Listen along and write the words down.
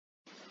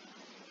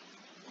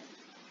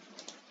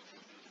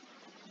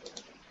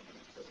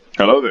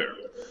Hello there.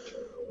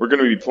 We're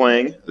going to be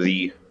playing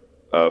the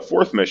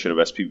fourth mission of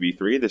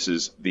SPV3. This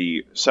is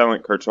the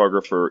Silent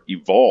Cartographer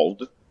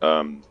Evolved.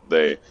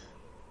 The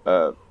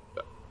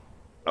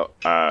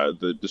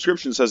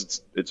description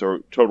says it's a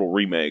total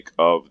remake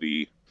of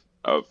the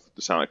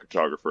Silent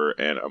Cartographer,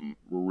 and I'm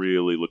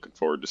really looking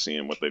forward to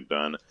seeing what they've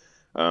done.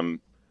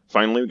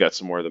 Finally, we got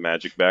some more of the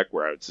magic back.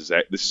 This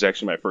is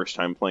actually my first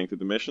time playing through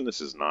the mission. This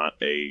is not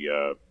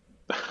a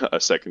a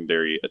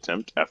secondary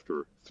attempt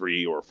after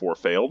 3 or 4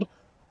 failed.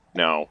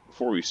 Now,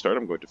 before we start,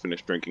 I'm going to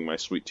finish drinking my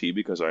sweet tea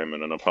because I am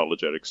an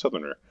unapologetic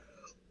Southerner.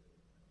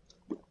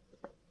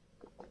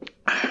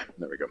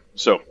 There we go.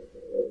 So,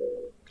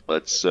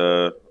 let's,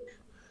 okay,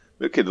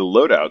 the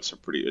loadouts are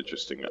pretty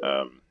interesting.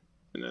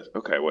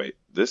 Okay, wait,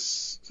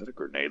 is that a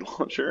grenade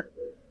launcher?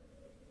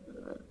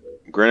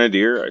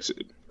 Grenadier,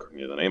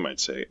 the name I'd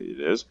say it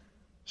is.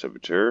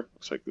 Saboteur,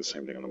 looks like the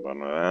same thing on the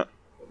bottom of that.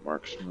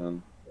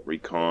 Marksman,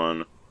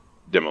 Recon,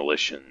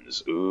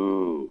 Demolitions,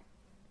 ooh.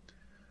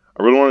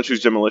 I really want to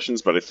choose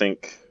Demolitions, but I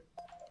think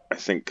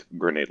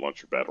Grenade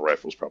Launcher Battle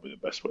Rifle is probably the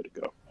best way to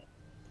go.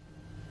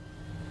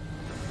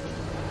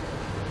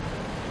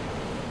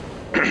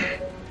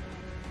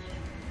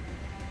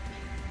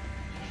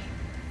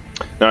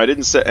 Now, I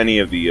didn't set any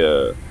of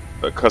the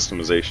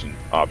customization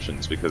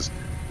options because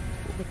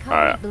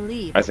I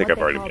think I've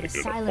already made a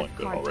good point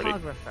good already.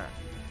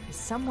 Is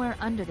somewhere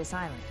under this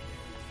island.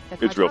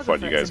 It's real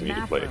fun. You guys need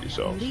to play it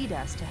yourselves. Lead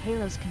us to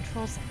Halo's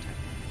control center.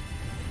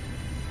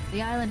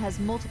 The island has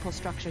multiple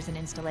structures and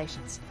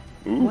installations.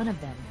 Ooh. One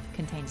of them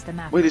contains the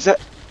map. Wait, is that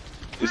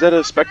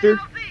a Spectre?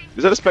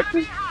 Is that a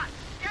Spectre?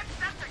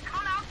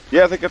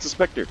 Yeah, I think that's a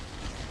Spectre.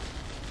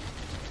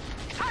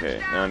 Okay,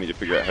 now I need to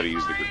figure out how to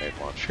use the grenade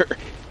launcher.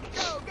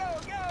 Go, go,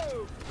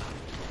 go!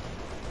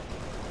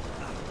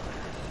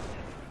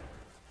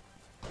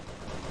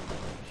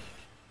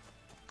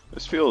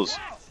 This feels...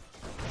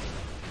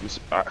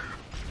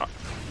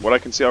 what I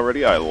can see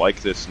already, I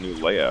like this new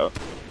layout.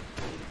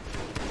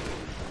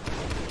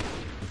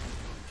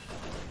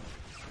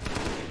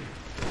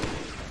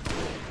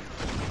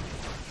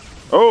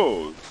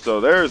 Oh, so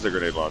there's the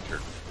grenade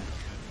launcher.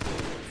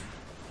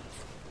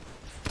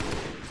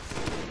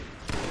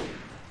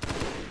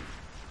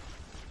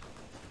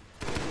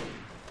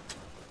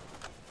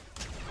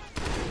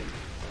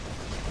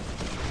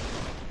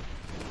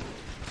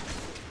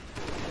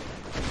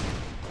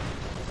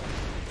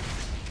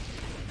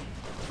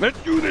 Let's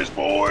do this,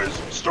 boys!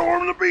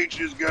 Storm the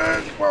beaches,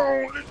 guys! Come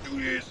on, let's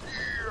do this!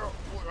 Yeah.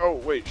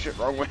 Oh, wait, shit,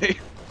 wrong way.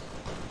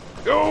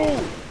 Go!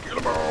 Kill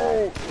them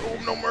all! Show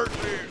them no mercy!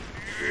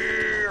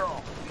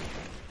 Yeah!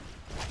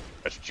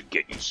 That's what you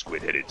get, you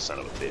squid-headed son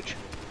of a bitch.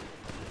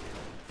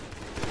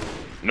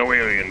 No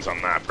aliens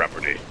on my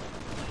property.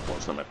 Well,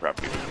 it's not my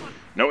property.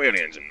 No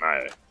aliens in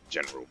my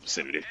general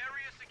vicinity.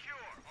 Area secure.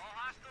 All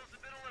hostiles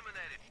have been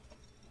eliminated.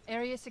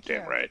 Area secure.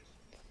 Damn right.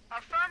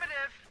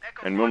 Affirmative.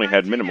 Echo And we only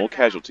had 419 minimal inbound.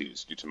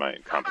 casualties due to my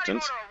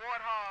incompetence.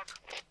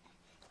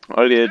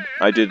 Somebody order a Warthog.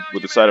 I did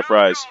with a side of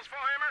fries. Calls for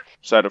Hammer.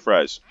 Side of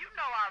fries. You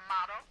know our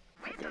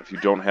motto. If you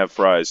don't have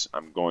fries,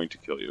 I'm going to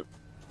kill you.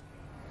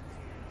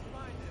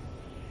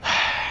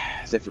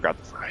 They forgot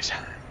the fries.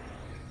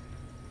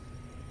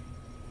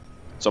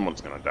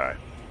 Someone's gonna die.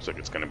 Looks like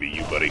it's gonna be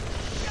you, buddy. You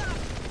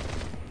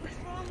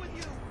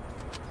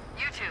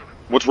two.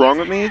 What's wrong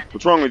with me?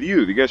 What's wrong with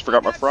you? You guys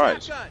forgot my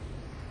fries.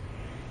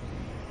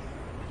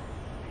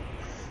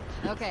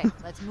 Okay,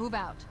 let's move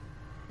out.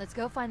 Let's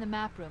go find the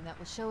map room that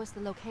will show us the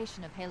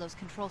location of Halo's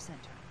control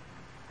center.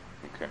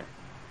 Okay.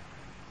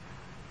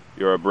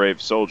 You're a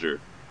brave soldier.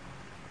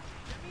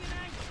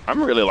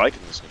 I'm really liking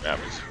this new map.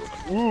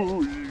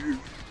 Ooh.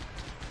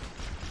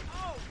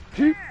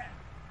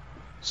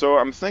 So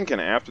I'm thinking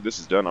after this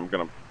is done, I'm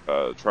gonna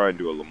try and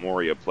do a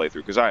Lemuria playthrough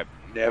because I've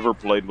never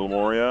played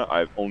Lemuria.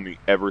 I've only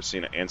ever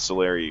seen an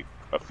ancillary,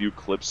 a few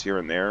clips here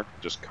and there,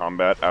 just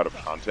combat out of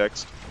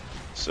context.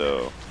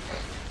 So,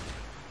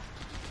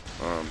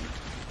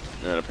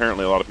 and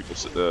apparently a lot of people,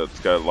 it's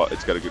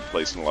got a good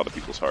place in a lot of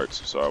people's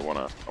hearts. So I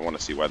wanna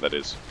see why that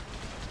is.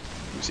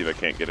 Let me see if I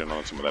can't get in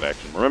on some of that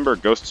action. Remember,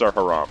 ghosts are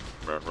haram.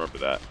 Remember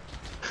that.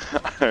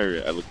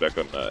 I looked back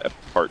on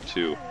part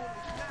 2,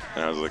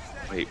 and I was like,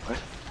 wait, what?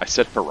 I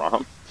said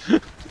haram?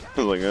 I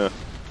was like,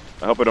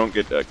 I hope I don't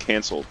get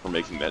canceled for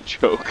making that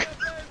joke.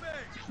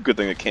 Good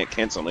thing they can't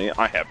cancel me.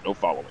 I have no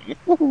following.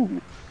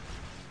 Woohoo!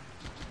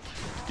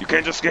 You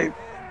can't escape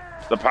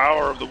the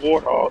power of the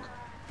Warthog.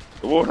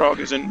 The Warthog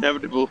is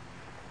inevitable.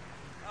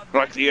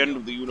 Like the end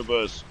of the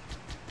universe,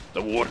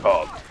 the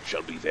Warthog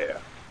shall be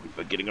there. From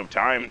the beginning of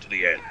time to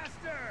the end.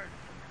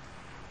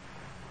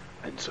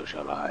 And so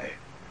shall I.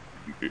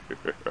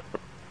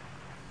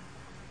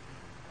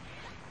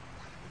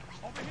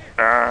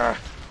 Ah.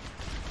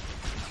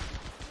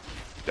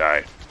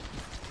 Die.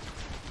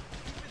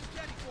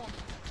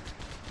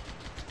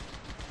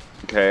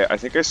 Okay, I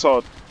think I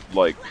saw,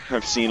 like,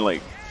 I've seen,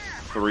 like,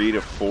 3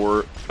 to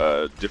 4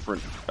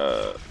 different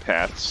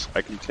paths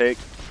I can take.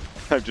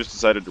 I've just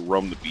decided to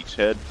roam the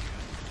beachhead.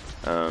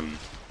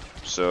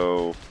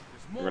 So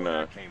we're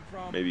gonna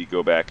maybe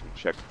go back and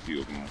check a few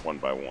of them one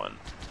by one.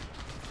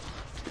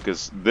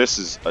 Because this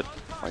is a,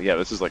 yeah,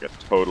 this is like a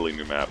totally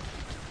new map.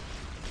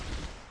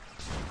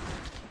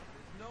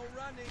 No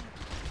running.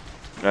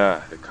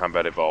 Ah, the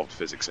combat evolved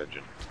physics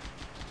engine.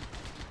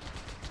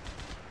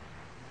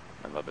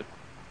 I love it.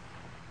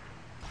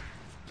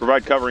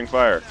 Provide covering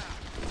fire.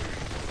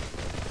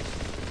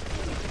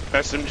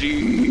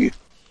 SMG.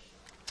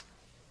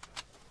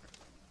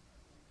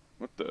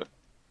 What the?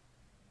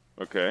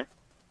 Okay.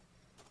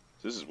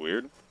 This is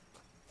weird.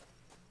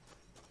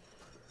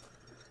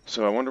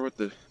 So I wonder what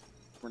the,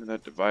 where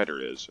that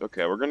divider is.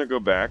 Okay, we're gonna go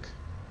back,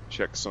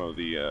 check some of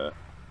the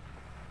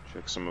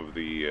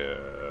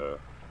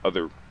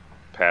other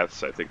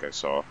paths I think I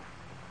saw.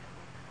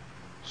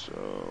 So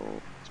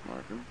let's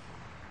mark them.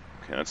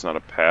 Okay, that's not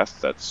a path.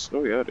 That's,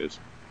 oh yeah, it is.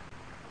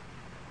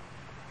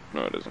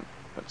 No, it isn't.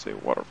 That's a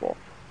waterfall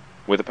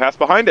with a path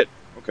behind it.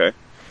 Okay.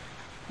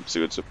 Let's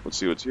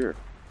see what's here.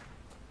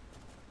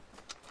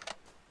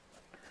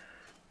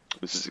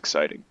 This is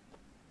exciting.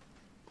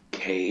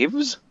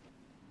 Caves?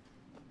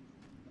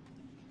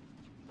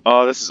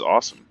 Oh, this is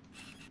awesome.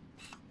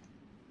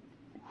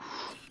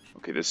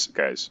 Okay, this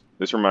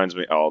reminds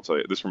me, I'll tell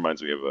you, this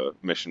reminds me of a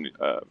mission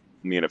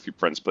me and a few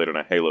friends played on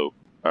a Halo,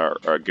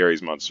 our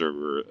Gary's Mod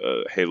server,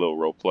 Halo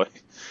roleplay.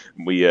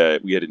 We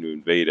had to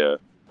invade a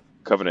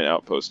Covenant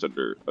outpost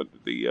under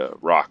the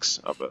rocks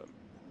of an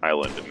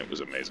island, and it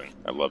was amazing.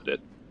 I loved it.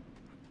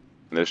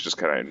 And this just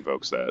kind of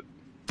invokes that.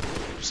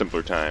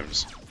 Simpler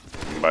times,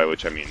 by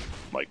which I mean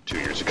like 2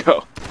 years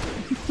ago.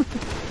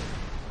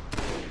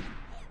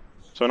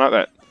 So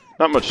not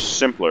much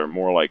simpler,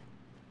 more like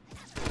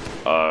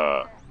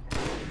a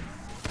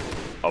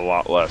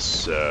lot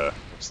less.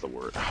 What's the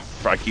word?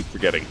 I keep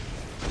forgetting.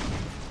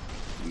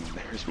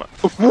 There's my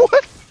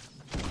what?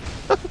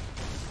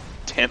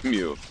 Damn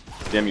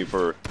you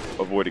for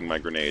avoiding my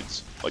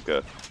grenades like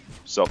a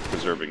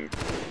self-preserving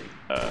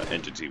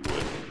entity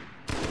would.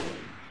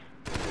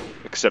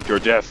 Accept your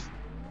death.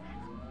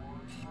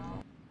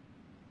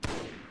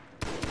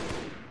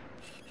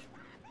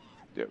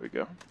 There we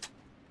go.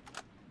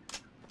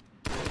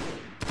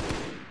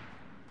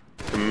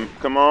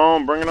 Come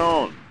on, bring it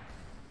on.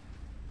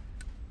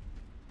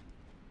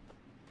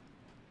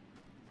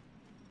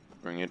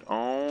 Bring it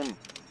on.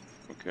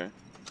 Okay.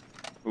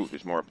 Ooh,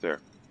 there's more up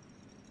there.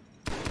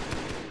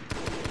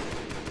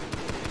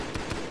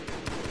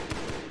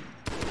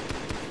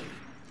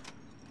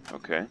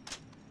 Okay.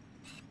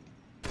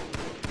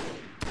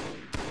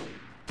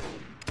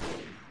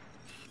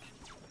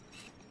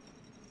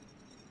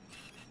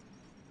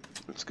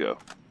 Let's go.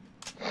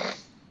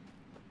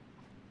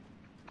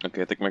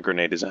 Okay, I think my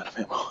grenade is out of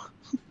ammo.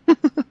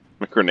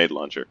 My grenade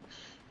launcher.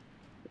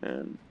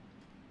 But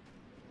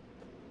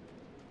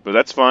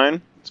that's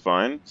fine. It's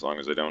fine, as long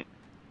as I don't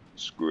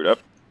screw it up.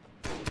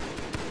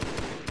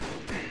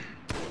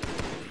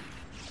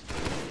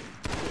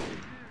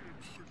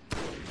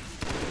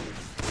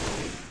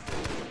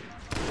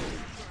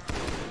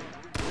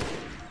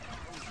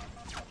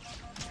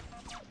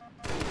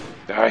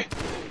 Die. For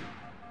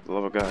the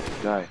love of God,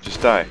 die.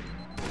 Just die.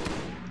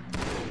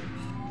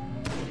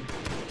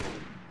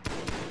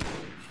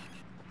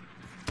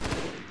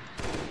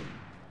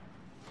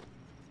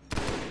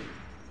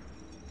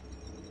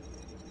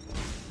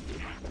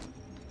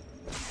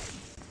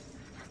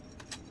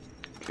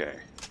 Okay.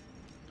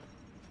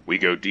 We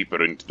go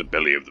deeper into the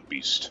belly of the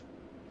beast.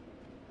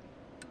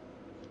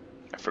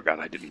 I forgot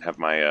I didn't have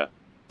my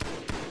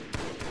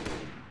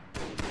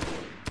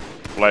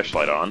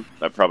flashlight on.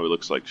 That probably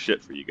looks like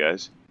shit for you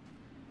guys.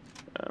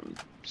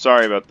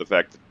 Sorry about the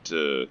fact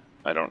that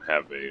I don't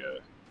have a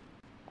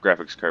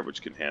graphics card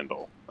which can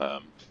handle a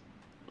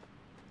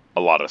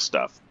lot of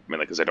stuff.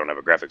 Mainly because I don't have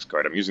a graphics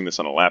card. I'm using this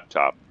on a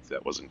laptop, if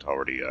that wasn't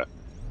already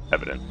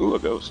evident. Ooh, a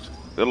ghost.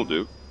 That'll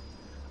do.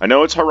 I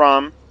know it's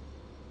haram,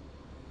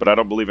 but I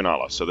don't believe in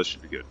Allah, so this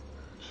should be good.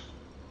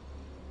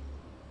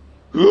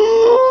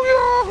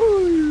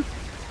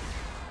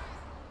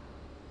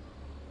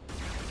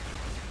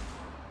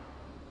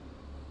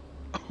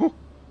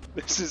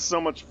 This is so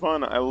much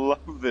fun. I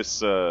love this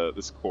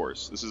this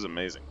course. This is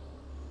amazing.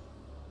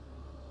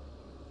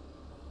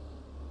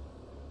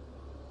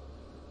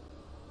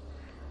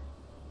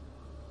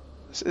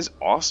 This is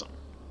awesome.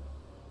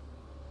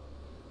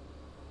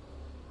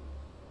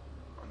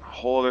 On the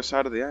whole other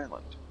side of the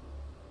island.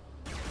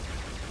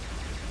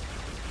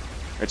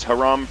 It's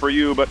haram for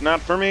you, but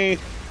not for me.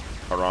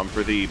 Haram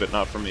for thee, but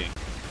not for me.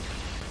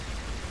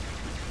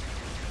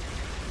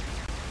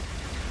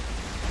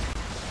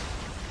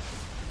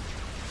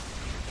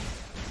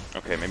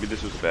 Okay, maybe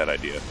this was a bad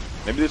idea.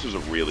 Maybe this was a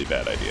really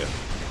bad idea.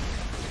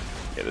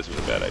 Yeah, this was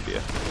a bad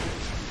idea.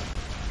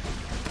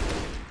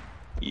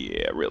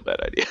 Yeah, real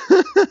bad idea.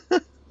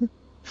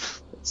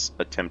 Let's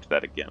attempt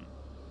that again,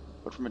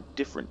 but from a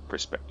different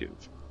perspective.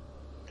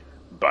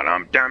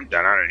 I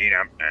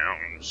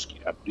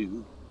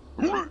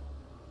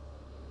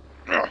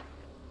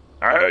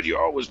heard you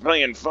always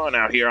playing fun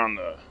out here on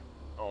the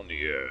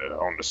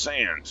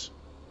sands.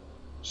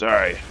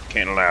 Sorry,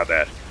 can't allow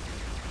that.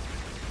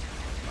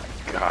 My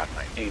God,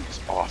 my aim is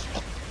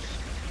awful.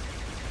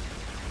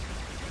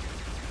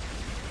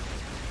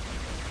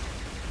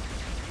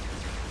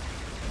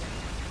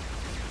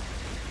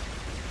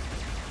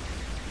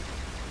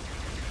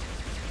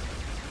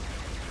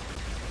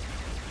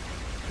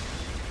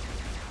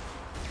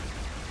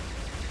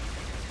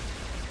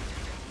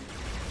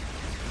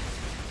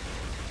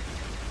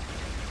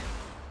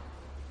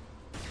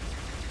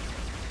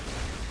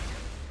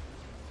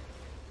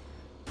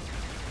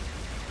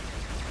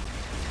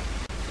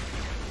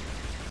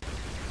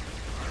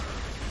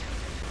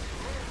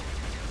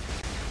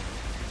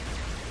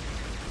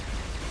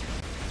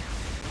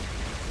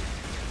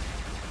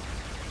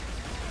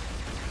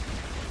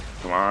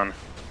 Come on.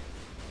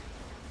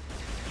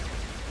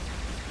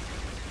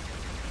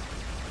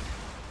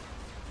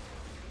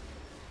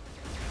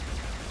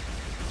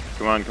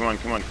 Come on, come on,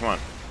 come on, come on.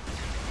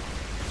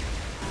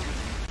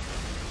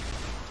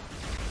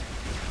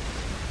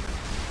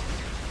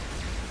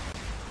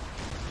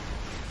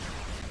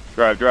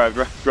 Drive, drive,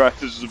 drive, drive.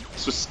 This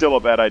is still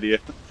a bad idea.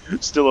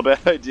 Still a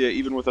bad idea,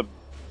 even with a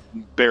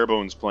bare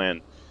bones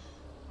plan.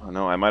 Oh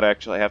no, I might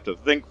actually have to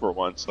think for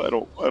once. I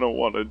don't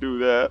want to do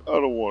that. I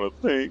don't want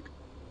to think.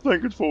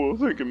 Thinking's for a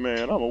thinking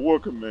man. I'm a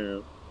working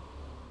man.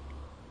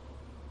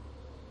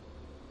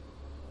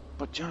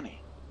 But Johnny,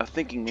 a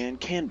thinking man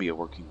can be a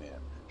working man.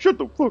 Shut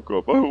the fuck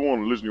up. I don't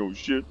want to listen to your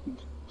shit.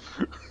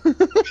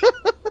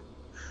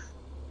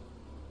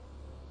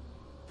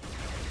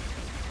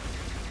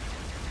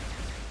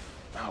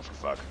 Oh, for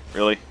fuck.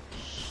 Really?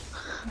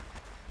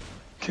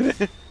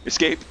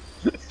 Escape.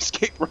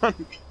 Escape,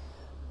 run.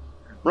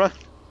 Run.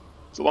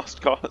 It's a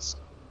lost cause.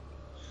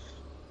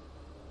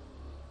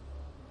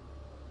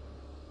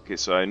 Okay,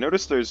 so I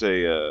noticed there's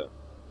a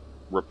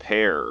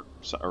repair,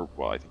 or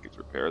well, I think it's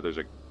repair. There's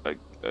a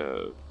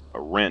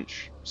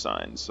wrench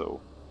sign, so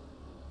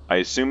I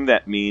assume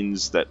that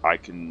means that I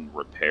can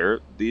repair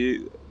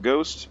the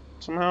ghost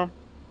somehow.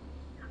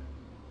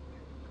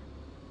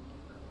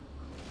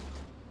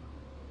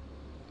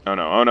 Oh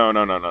no! Oh no!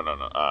 No! No! No! No!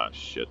 No! Ah,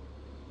 shit!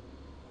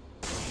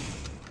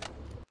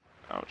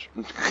 Ouch.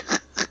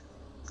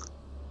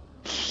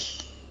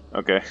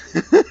 Okay.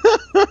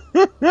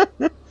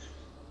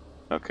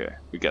 Okay,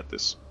 we got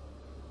this.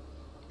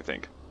 I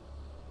think.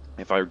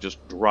 If I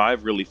just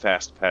drive really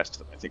fast past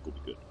them, I think we'll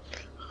be good.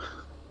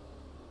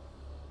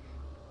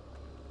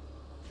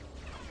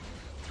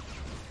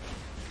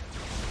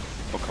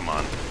 Oh, come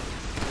on.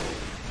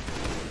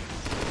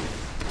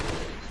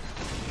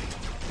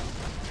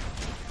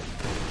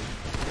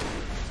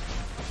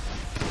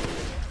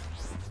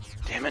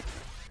 Damn it.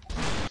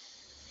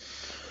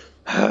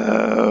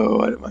 Oh,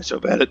 why am I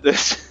so bad at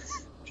this?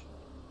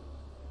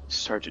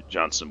 Sergeant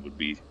Johnson would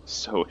be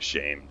so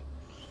ashamed.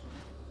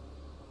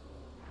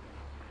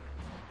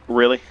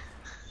 Really?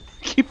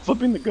 Keep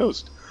flipping the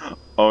ghost.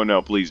 Oh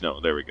no, please no.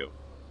 There we go.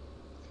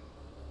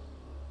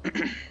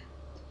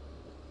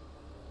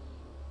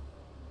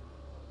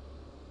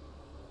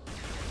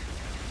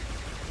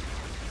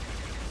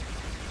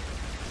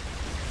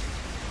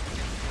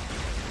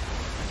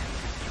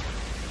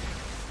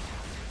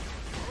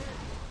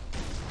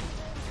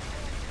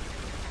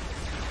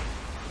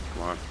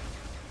 Come on.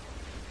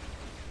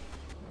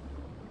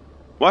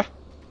 What?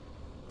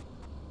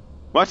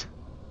 What?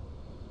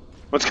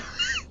 What's going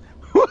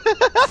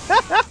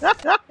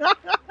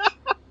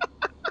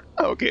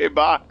Okay,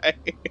 bye.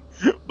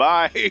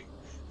 Bye.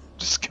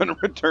 Just gonna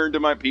return to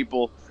my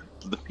people,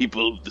 to the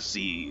people of the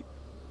sea.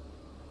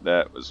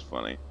 That was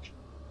funny.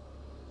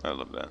 I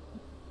love that.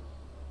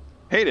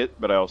 Hate it,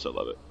 but I also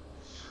love it.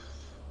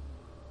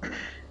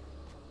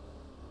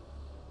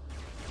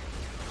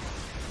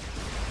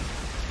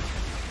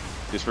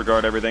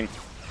 Disregard everything.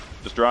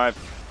 Just drive.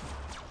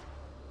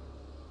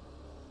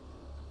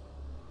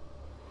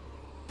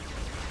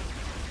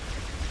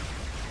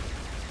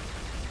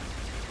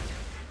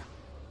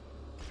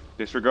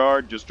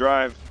 Disregard, just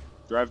drive.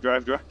 Drive,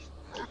 drive, drive.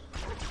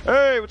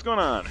 Hey, what's going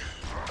on?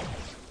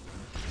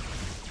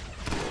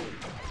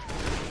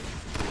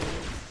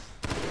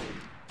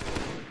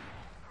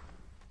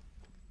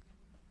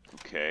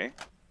 Okay.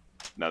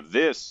 Now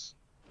this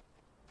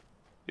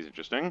is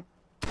interesting.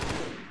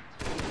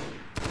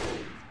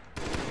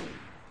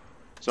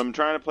 So I'm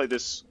trying to play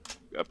this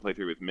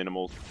playthrough with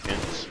minimal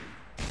hints.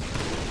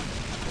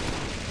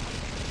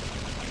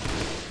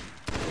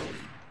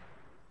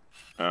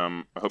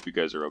 I hope you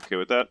guys are okay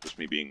with that. Just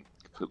me being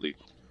completely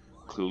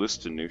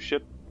clueless to new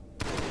shit.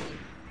 Because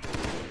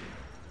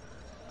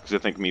I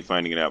think me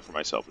finding it out for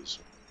myself is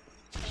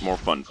more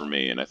fun for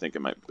me, and I think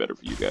it might be better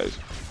for you guys.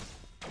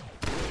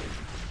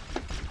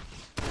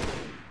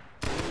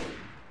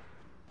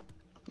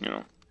 You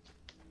know,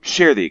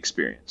 share the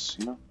experience,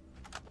 you know?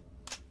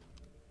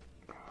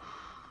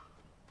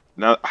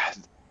 Now,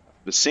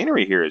 the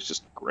scenery here is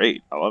just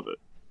great. I love it.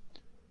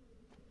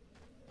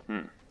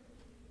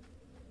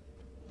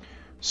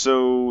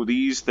 So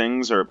these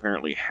things are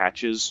apparently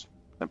hatches.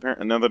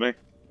 Now that I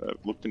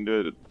looked into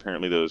it,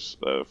 apparently those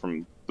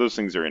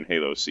things are in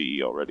Halo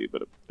CE already,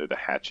 but they're the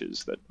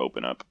hatches that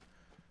open up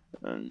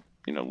and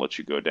let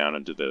you go down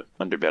into the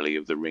underbelly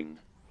of the ring.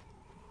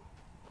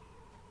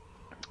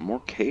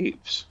 More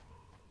caves.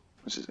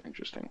 This is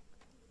interesting.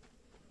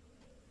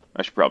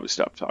 I should probably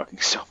stop talking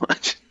so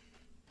much.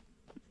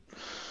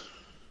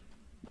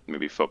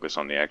 Maybe focus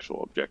on the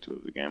actual objective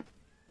of the game.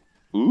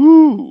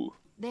 Ooh!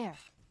 There,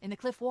 in the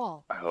cliff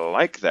wall. I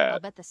like that. I'll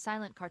bet the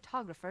silent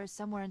cartographer is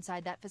somewhere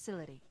inside that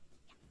facility.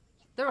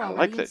 They're I already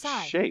like that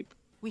inside. shape.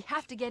 We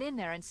have to get in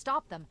there and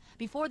stop them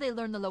before they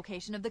learn the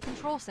location of the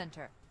control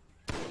center.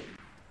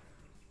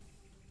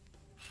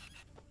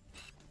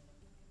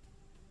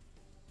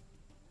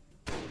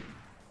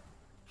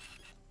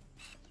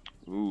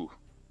 Ooh.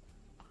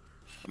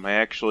 Am I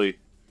actually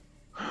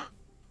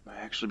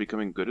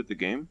becoming good at the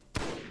game?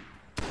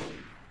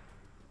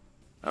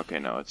 Okay,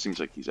 no, it seems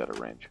like he's out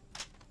of range.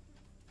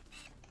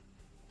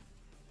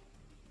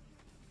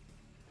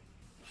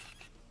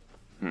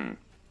 Hmm.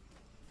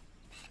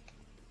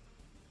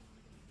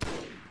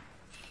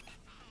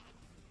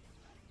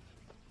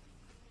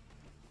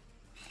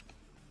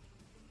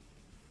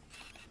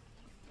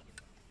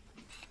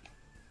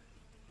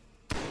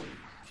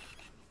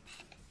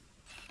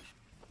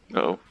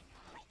 Uh-oh.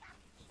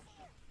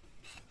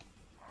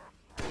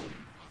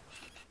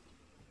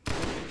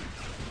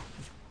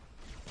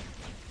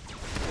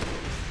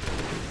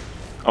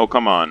 Oh,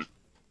 come on.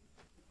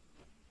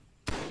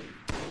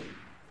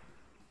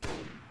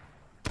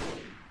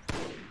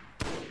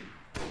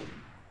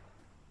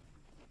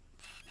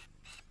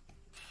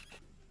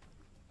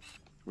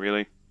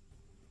 Really?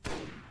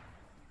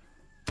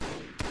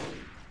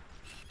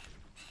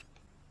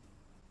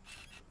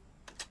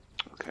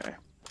 Okay.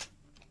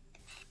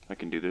 I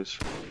can do this.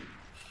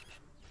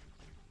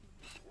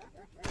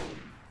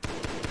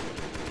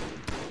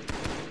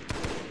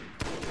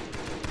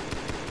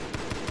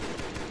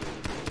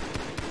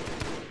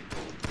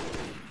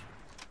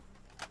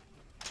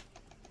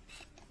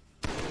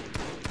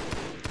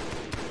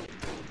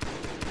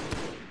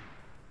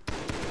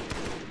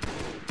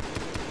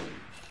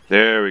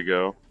 There we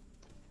go.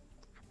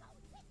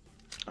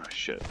 Oh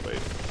shit, wait.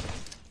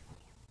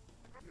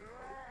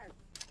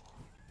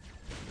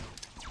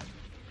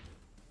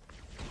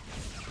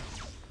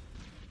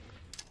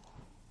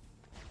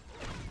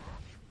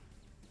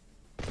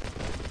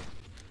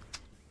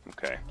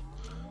 Okay.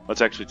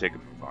 Let's actually take a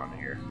move on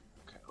here.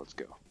 Okay, let's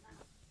go.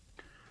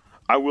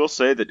 I will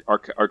say that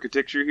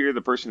architecture here,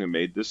 the person who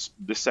made this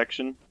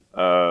section,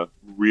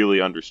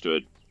 really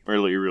understood,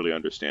 really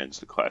understands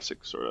the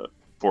classic sort of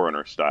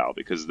Forerunner style,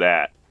 because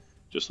that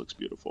just looks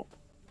beautiful.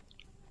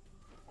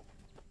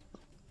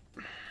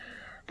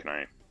 Can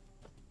I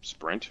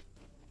sprint?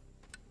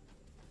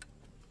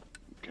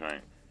 Can I?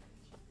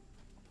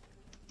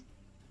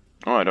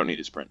 Oh, I don't need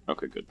to sprint.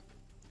 Okay, good.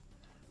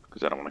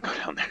 Because I don't want to go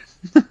down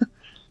there.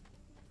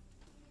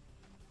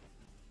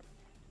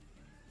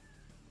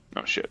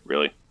 Oh shit,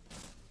 really?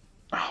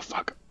 Oh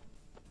fuck.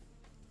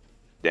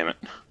 Damn it.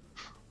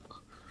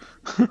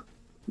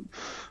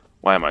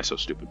 Why am I so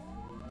stupid?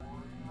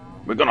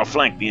 We're gonna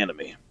flank the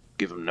enemy.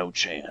 Give him no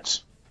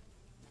chance.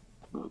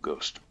 Oh,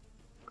 ghost.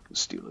 I can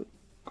steal it.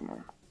 Come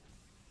on.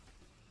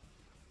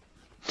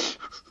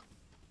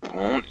 Come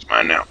on, it's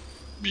mine now.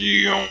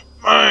 Be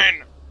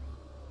mine.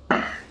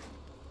 That'd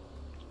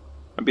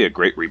be a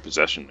great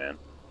repossession, man.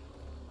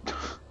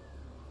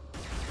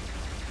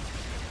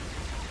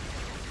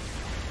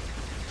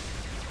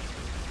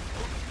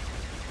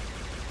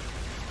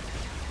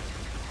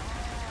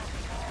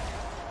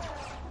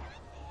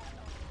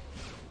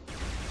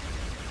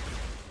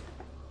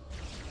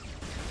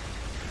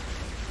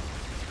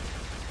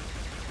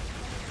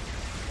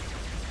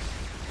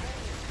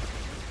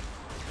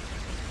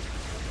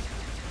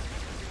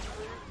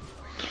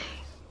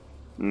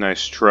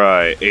 Nice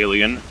try,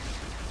 alien.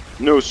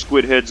 No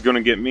squid head's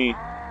gonna get me.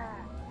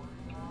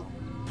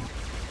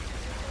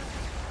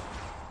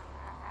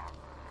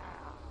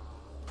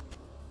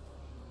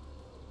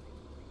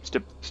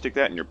 Stick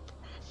that in your...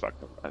 Fuck,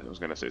 I was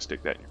gonna say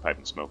stick that in your pipe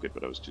and smoke it,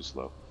 but I was too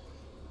slow.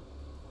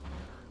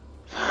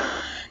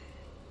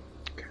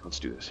 Okay, let's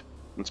do this.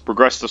 Let's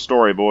progress the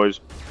story, boys.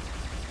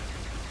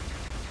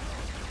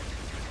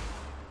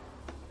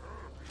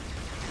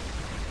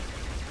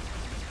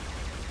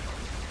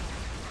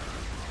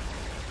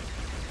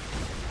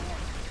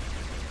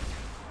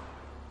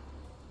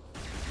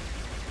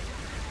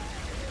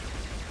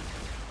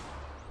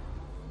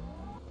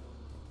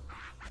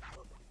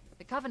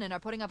 The Covenant are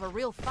putting up a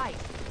real fight.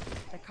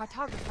 The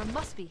Cartographer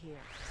must be here.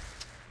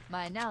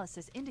 My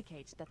analysis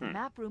indicates that the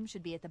map room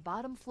should be at the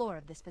bottom floor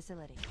of this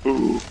facility.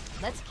 Ooh.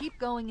 Let's keep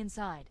going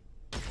inside.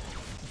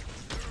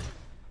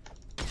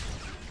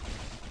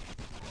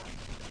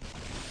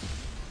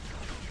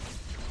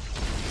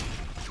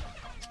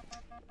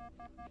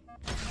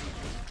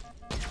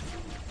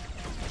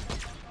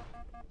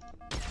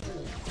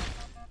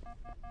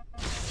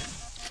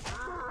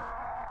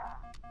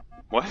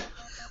 What?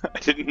 I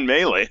didn't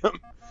melee him.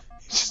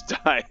 He just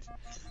died.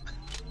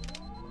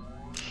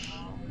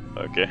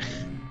 Okay.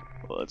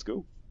 Well, let's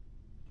go.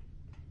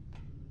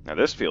 Now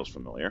this feels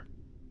familiar.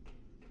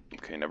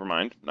 Okay, never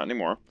mind. Not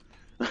anymore.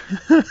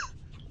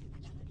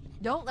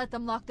 Don't let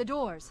them lock the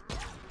doors.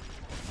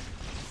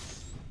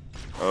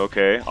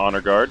 Okay,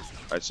 honor guard.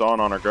 I saw an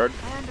honor guard.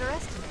 I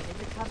underestimated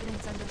the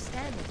Covenant's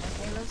understanding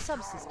of Halo's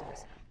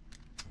subsystems.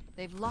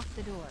 They've locked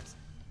the doors,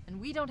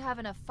 and we don't have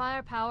enough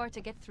firepower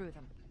to get through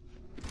them.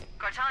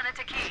 Cortana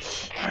to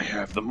key. I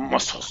have the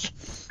muscles.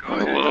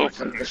 I will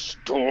open this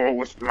door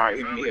with my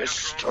mere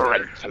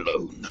strength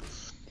alone.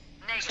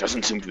 This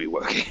doesn't seem to be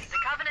working. The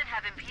Covenant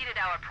have impeded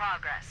our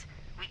progress.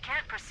 We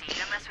can't proceed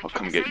unless we I'll can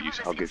come get disable you.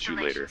 this I'll get you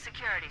later.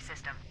 security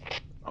system.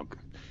 Okay.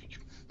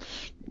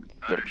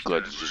 Better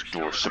glad there's this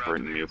door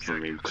separating me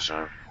from me because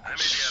I'm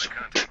so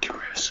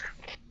ridiculous.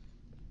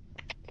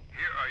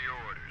 Here are your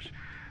orders.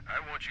 I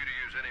want you to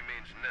use any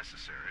means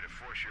necessary to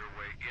force your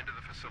way into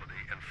the facility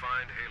and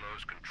find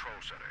Halo's control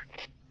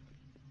center.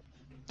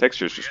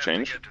 Textures We just have to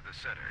changed. get to the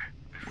center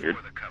before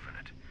Weird. the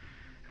Covenant.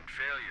 And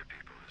failure,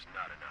 people, is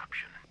not an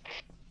option.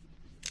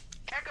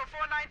 Echo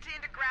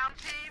 419 to ground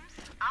teams.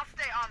 I'll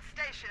stay on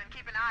station and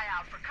keep an eye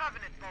out for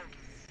Covenant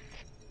bogies.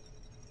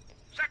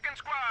 Second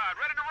squad,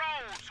 ready to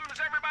roll as soon as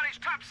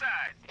everybody's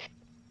topside.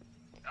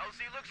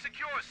 LZ looks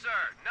secure, sir.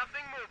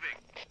 Nothing moving.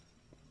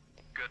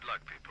 Good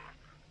luck, people.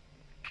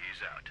 Keys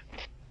out.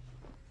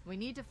 We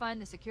need to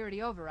find the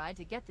security override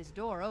to get this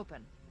door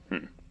open.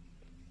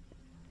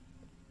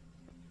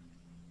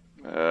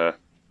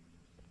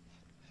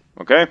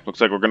 Okay,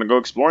 looks like we're gonna go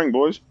exploring,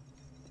 boys.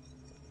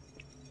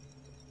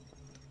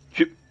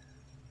 Phew.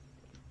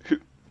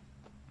 Phew.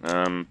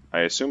 I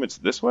assume it's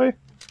this way?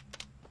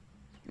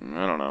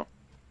 I don't know.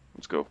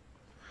 Let's go.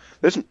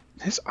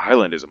 This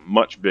island is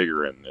much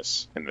bigger in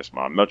this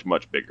mod.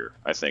 Much bigger.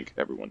 I think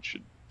everyone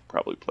should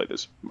probably play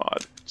this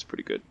mod. It's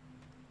pretty good.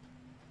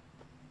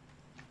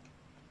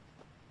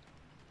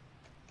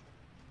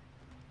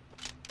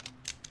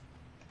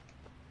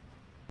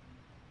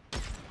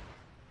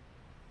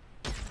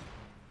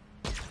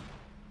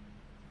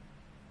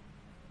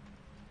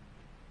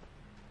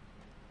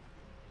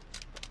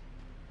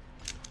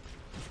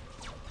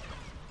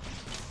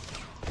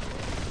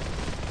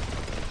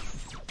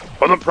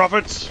 For the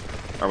prophets!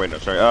 Oh wait, no,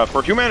 sorry.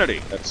 For humanity!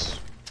 That's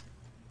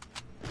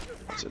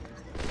it.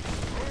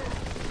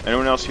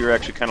 Anyone else here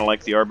actually kind of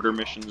like the Arbiter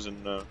missions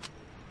in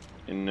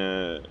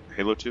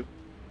Halo 2?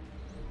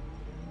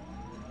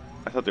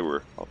 I thought they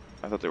were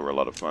a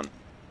lot of fun.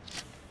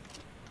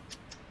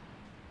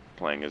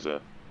 Playing as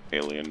a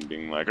alien,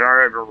 being like,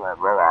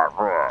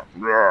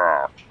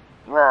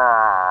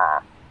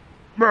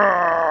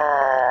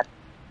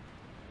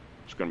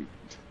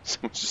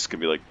 someone's just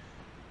gonna be like,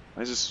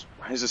 why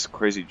is this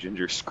crazy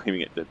ginger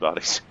screaming at dead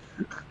bodies?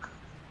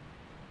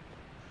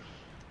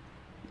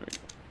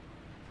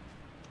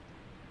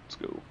 Let's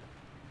go.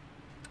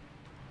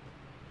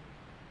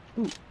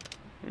 Ooh.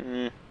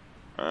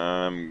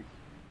 I'm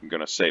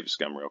gonna save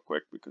scum real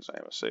quick because I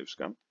have a save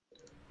scum.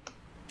 Here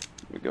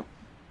we go.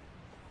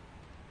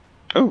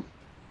 Oh,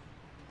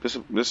 this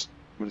what is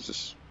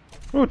this?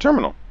 Oh, a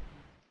terminal.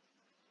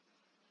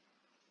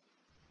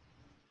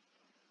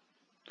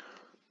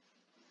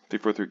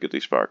 3.3 get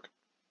the spark.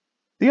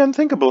 The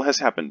unthinkable has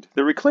happened.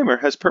 The Reclaimer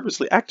has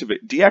purposely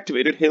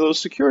deactivated Halo's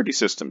security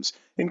systems,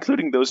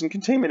 including those in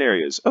containment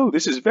areas. Oh,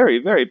 this is very,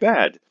 very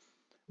bad.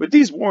 With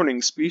these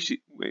warning species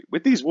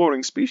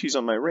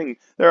on my ring,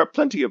 there are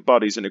plenty of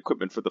bodies and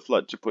equipment for the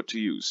Flood to put to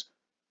use.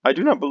 I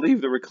do not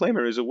believe the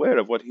Reclaimer is aware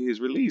of what he has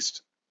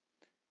released.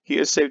 He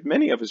has saved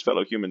many of his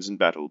fellow humans in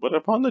battle, but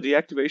upon the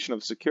deactivation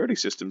of the security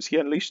systems, he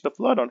unleashed the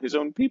Flood on his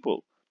own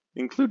people,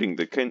 including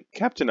the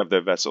captain of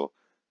their vessel.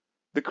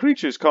 The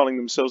creatures calling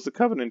themselves the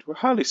Covenant were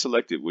highly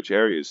selective which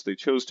areas they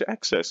chose to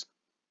access.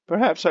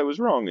 Perhaps I was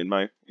wrong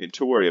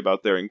to worry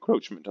about their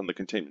encroachment on the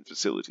containment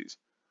facilities.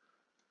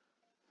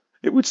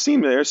 It would seem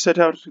they are set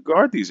out to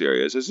guard these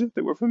areas as if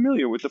they were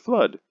familiar with the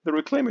Flood. The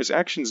Reclaimer's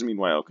actions,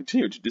 meanwhile,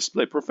 continue to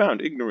display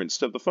profound ignorance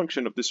of the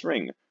function of this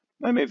ring.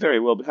 I may very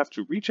well have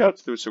to reach out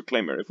to the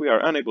Reclaimer if we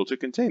are unable to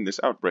contain this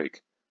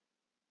outbreak,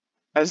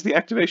 as the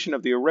activation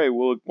of the array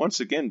will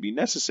once again be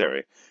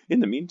necessary. In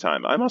the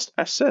meantime, I must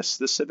assess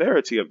the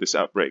severity of this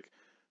outbreak.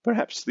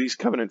 Perhaps these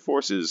Covenant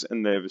forces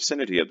in the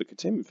vicinity of the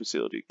containment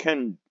facility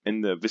can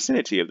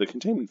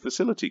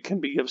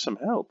be of some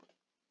help.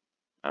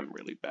 I'm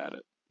really bad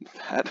at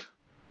that.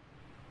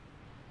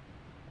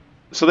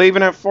 So they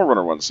even have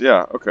Forerunner ones.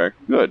 Yeah, okay,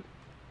 good.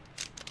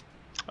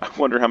 I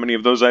wonder how many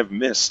of those I've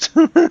missed.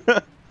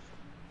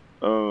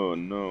 Oh,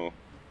 no.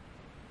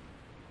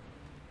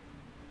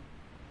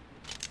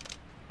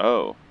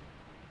 Oh.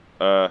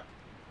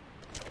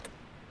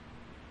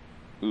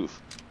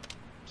 Oof.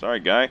 Sorry,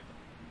 guy.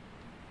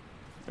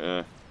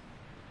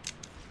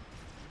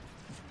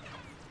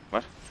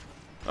 What?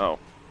 Oh.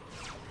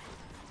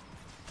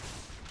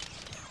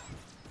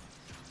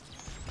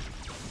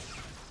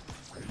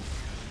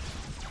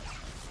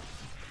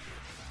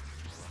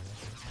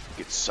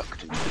 Get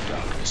sucked into the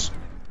darkness.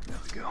 There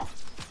we go.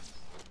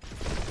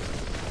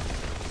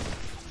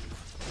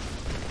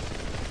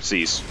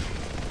 Cease.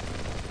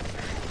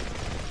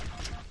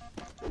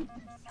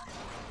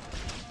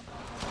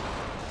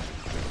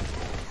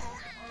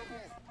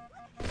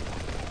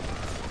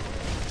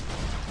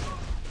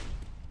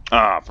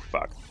 Ah, for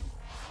fuck.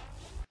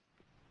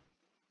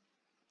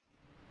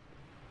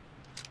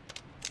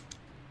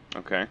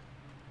 Okay. Let's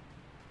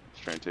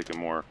try and take a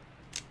more,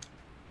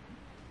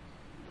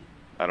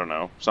 I don't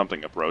know,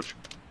 something approach.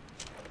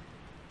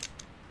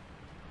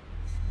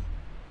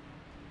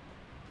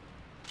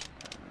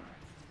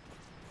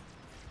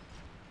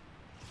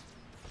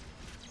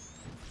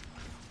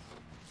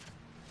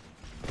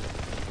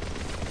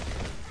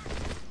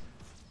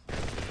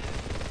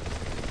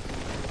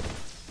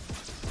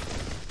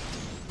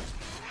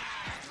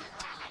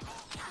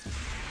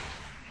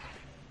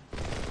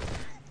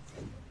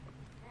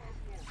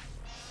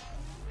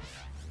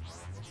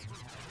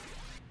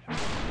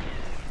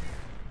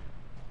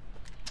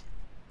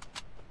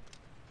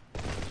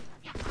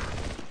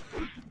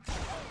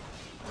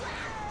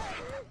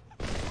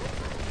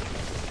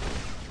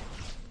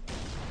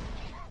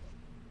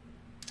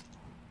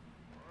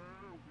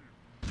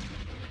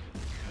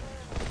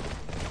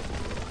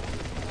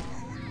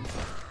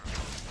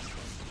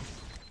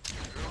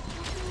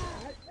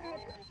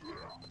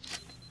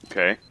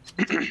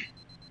 Okay,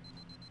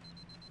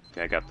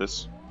 I got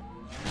this.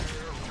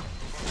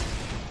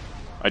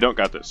 I don't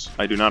got this.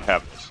 I do not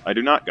have this. I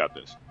do not got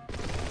this.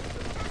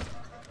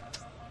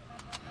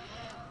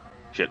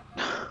 Shit.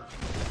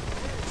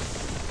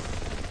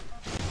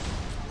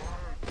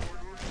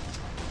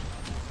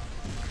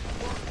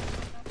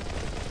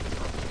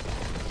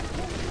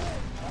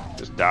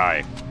 Just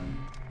die.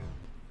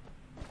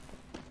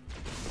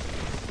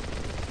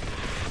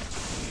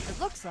 It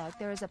looks like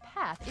there is a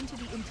path into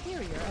the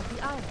interior of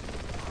the island.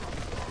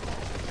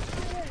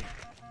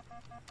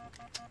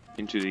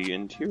 Into the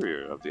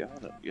interior of the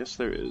island. Yes,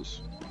 there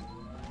is.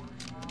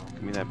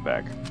 Give me that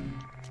back.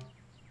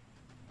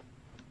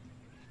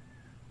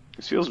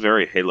 This feels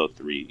very Halo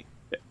 3,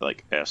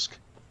 like, esque.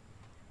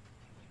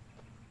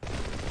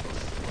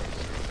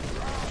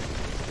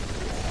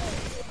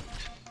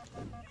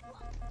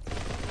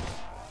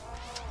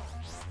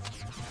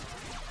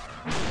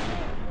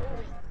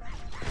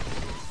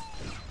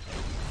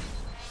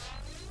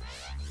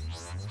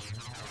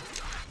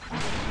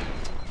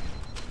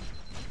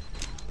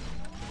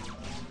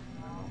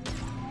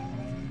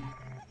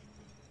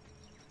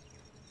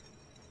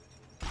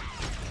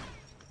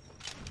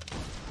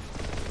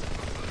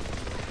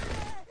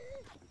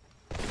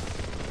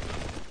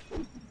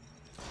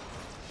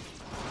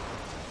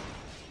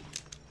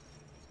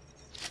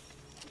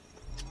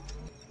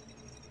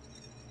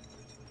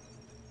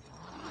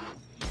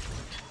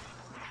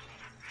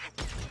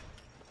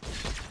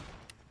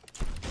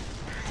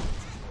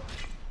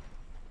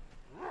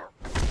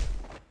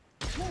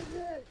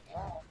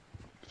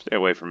 Stay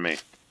away from me.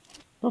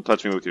 Don't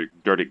touch me with your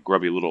dirty,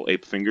 grubby little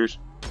ape fingers.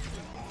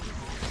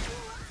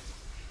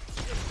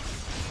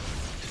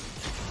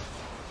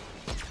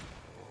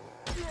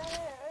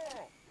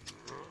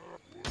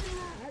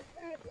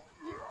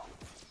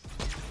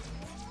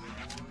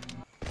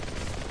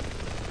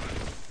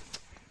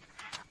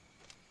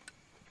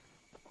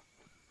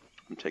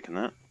 I'm taking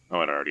that. Oh,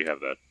 I already have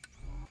that.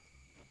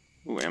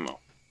 Ooh, ammo.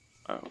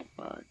 Oh,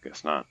 I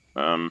guess not.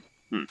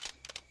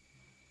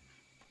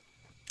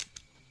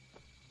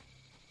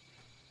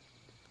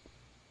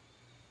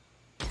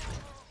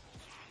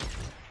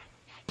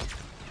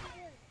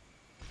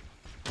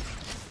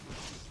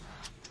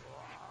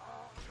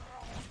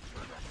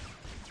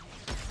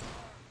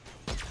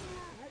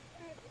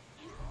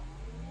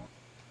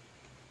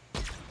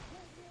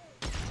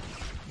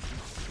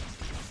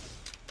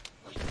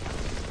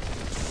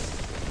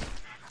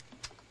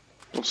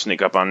 Don't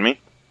sneak up on me.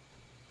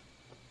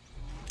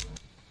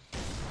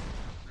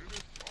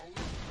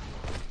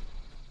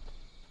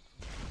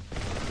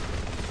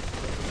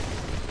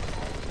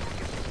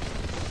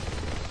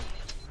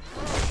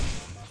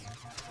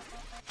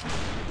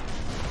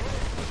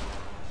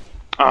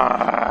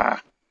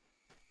 Ah!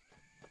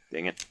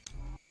 Dang it.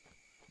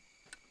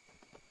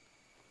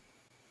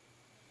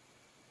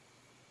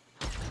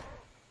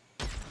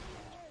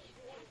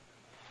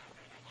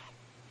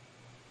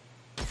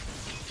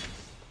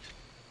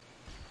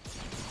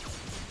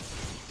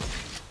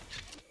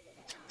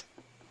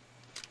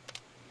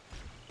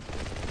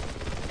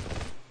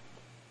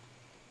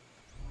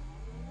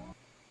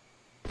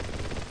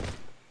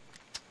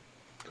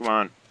 Come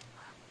on.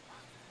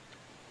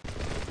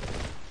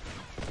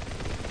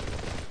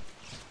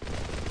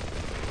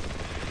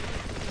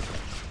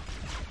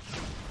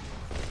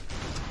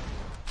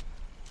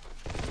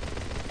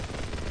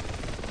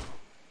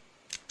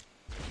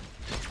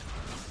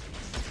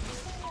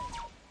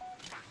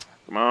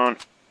 Come on.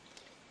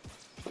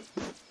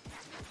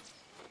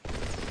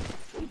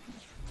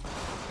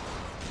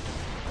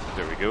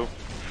 There we go.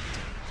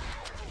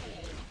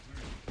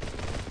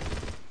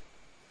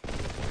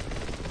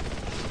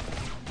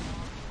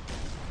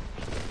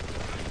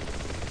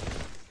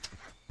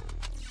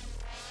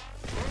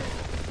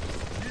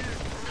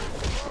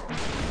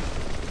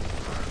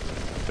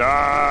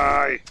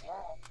 Die!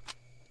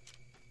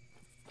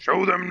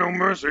 Show them no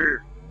mercy! Oh,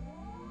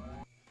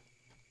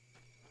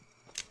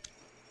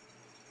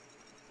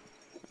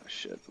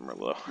 shit, I'm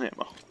low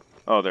ammo.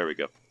 Oh, there we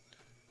go.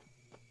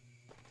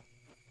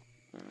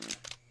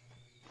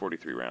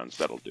 43 rounds,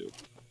 that'll do.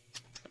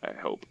 I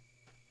hope.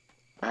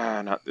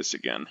 Ah, not this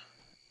again.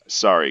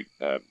 Sorry,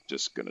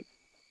 just gonna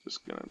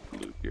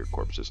loot your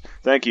corpses.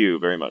 Thank you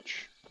very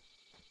much.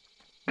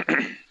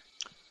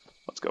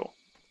 Let's go.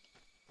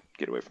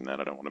 Get away from that.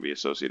 I don't want to be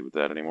associated with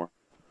that anymore.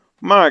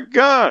 My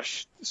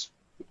gosh! This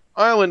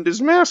island is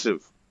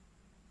massive!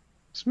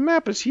 This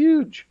map is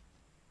huge!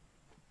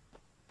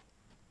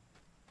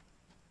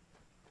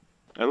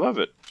 I love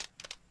it.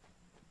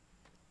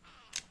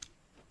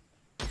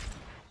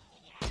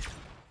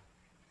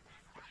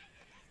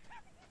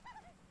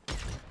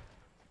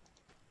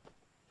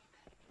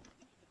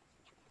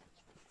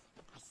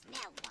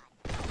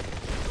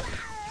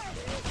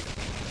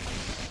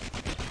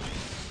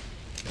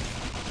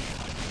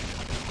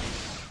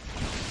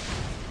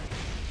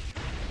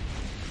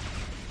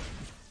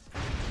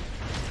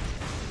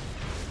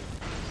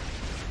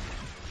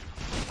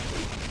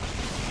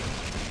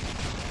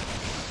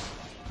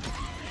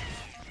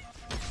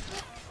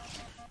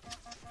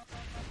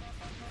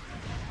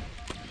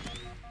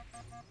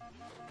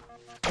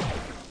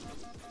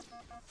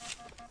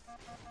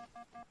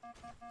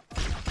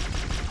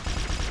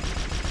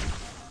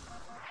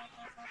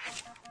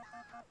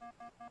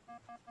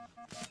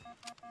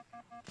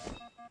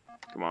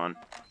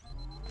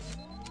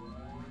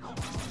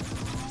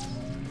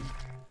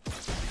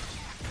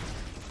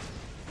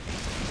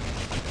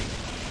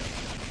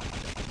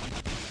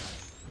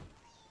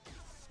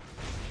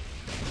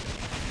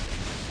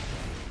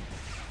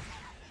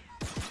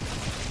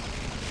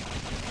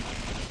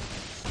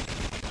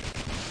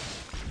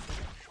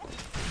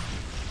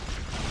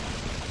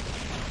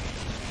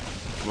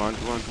 Come on,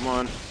 come on, come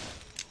on.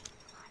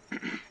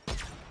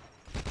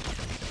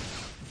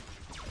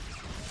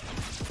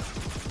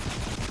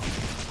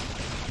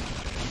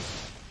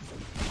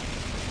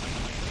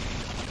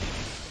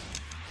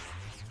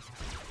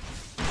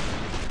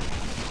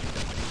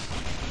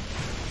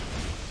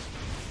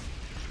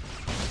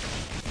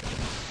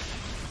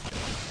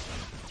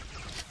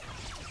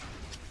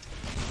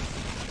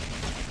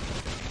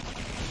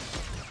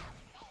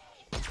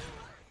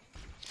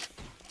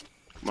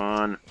 Come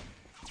on.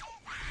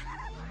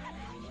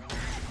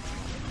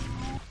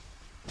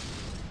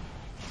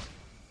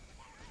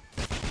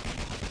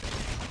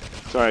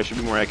 Sorry, I should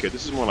be more accurate.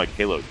 This is more like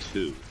Halo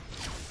 2.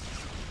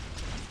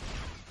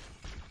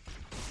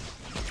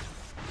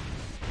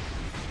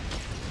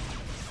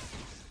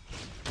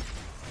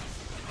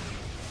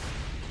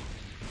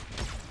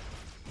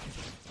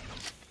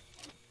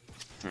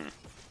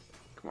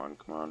 Come on,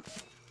 come on.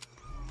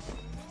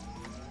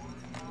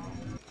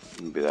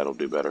 Maybe that'll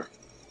do better.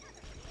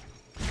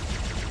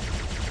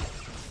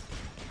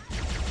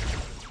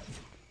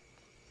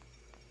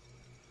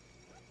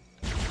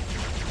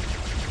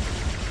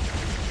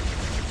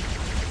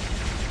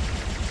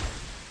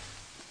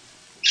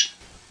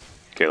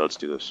 Okay, let's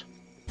do this.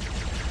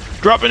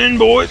 Dropping in,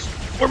 boys!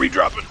 Where we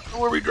dropping?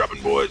 Where we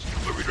dropping, boys?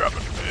 Where we dropping?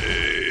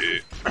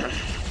 Hey.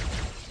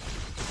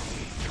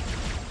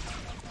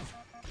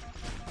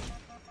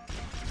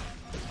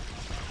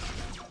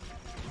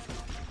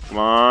 Come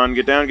on,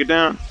 get down, get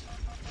down.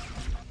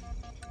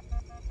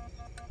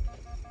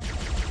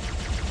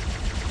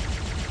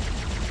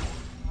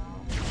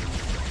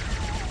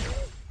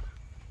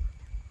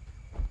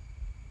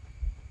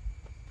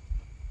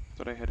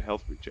 Thought I had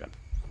health regen.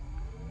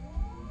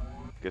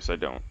 Guess I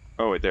don't.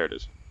 Oh wait, there it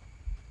is.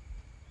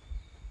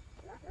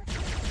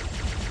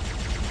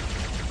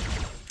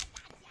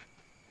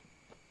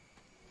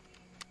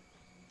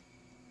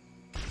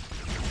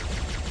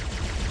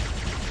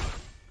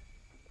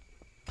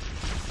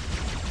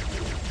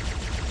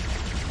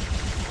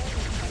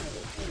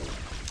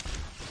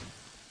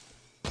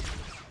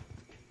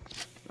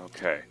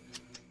 Okay.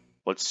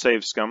 Let's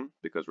save scum,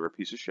 because we're a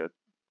piece of shit.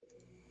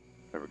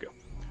 There we go.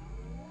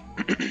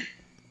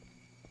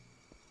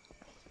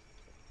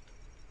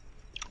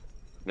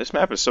 This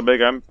map is so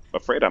big, I'm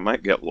afraid I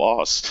might get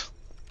lost.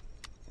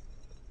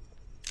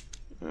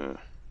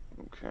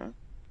 Okay.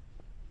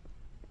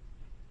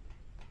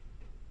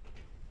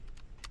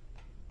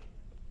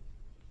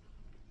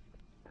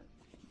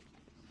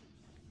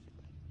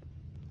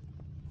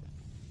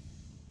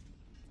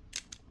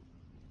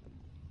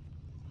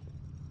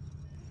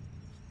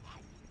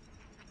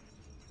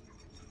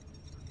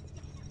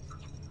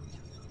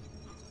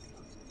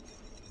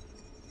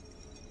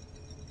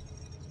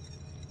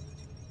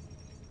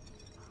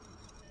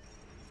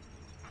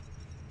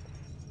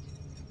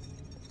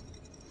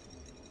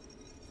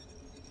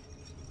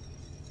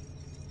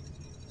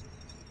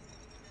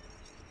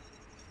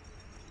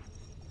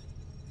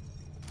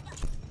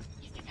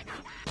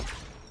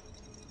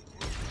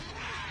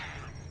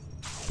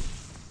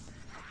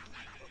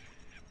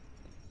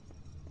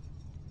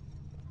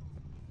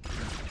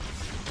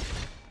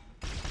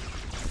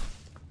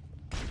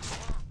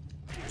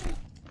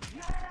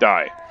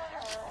 Die.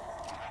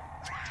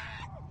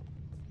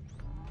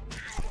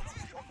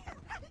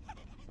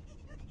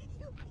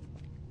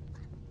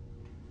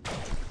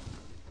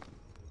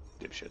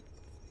 Dipshit.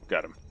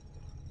 Got him.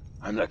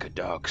 I'm like a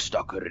dog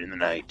stalker in the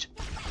night,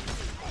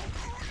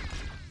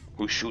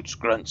 who shoots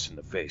grunts in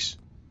the face.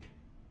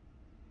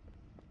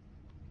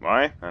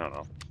 Why? I don't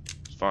know.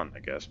 It's fun, I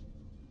guess.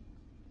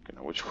 Okay,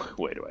 now which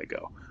way do I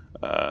go?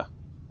 How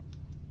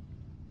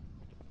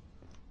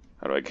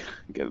do I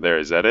get there?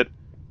 Is that it?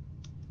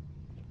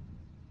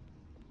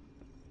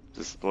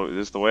 Is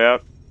this the way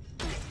out?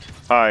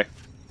 Hi.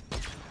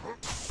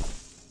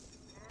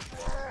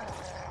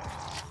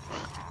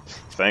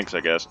 Thanks,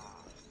 I guess.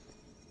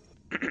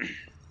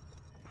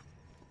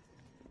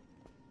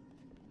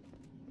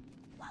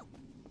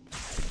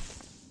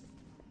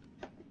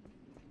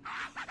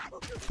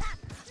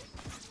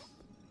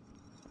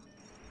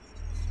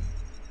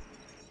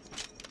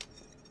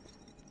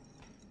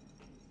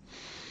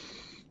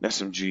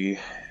 SMG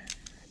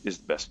is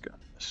the best gun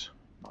in this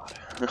mod.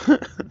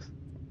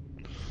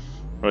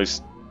 At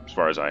least, as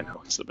far as I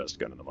know, it's the best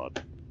gun in the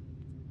mod.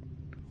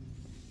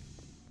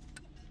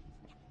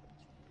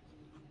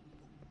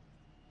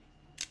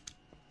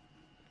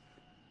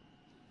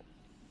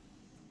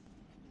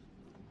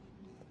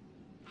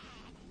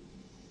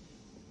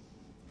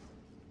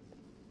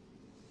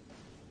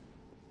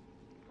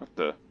 What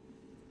the?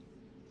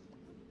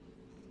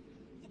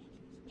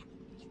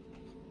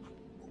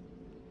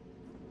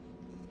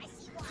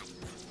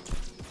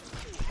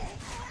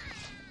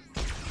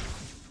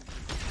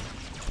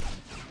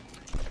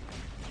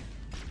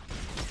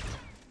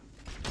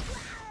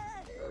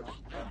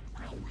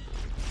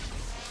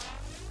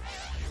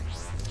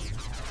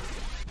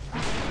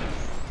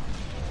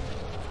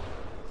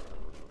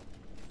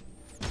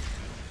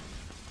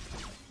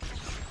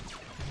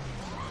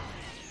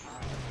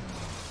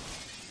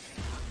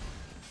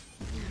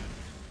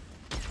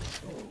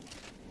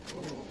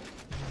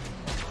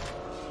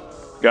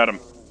 Got him.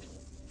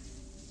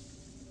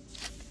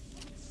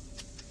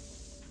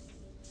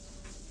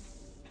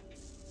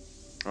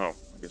 Oh,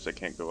 I guess I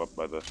can't go up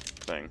by the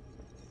thing.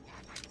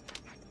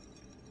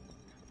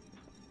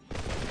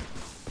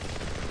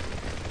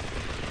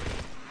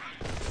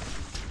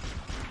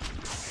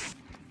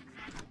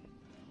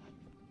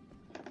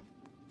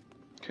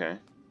 Okay.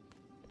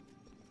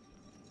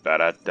 Da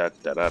da da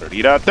da da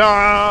da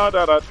da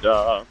da da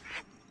da.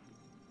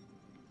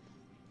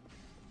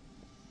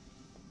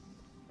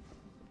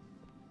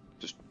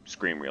 Just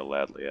scream real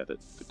loudly at it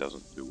if it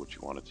doesn't do what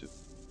you want it to.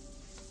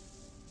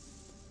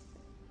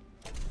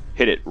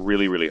 Hit it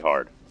really, really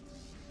hard.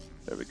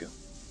 There we go.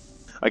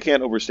 I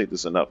can't overstate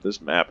this enough.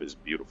 This map is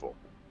beautiful.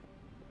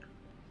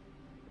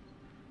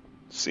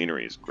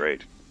 Scenery is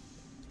great.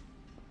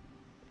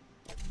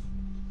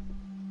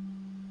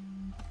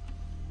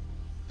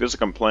 Feels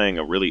like I'm playing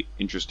a really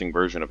interesting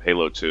version of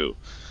Halo 2.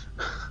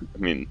 I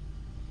mean,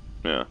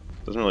 yeah,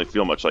 doesn't really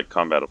feel much like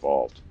Combat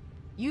Evolved.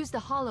 Use the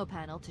holo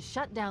panel to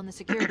shut down the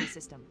security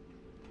system.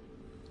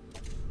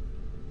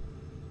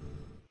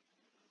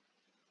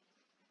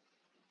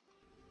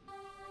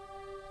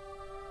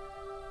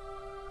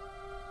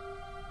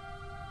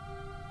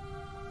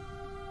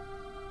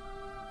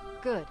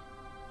 Good.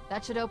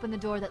 That should open the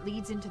door that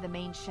leads into the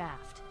main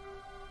shaft.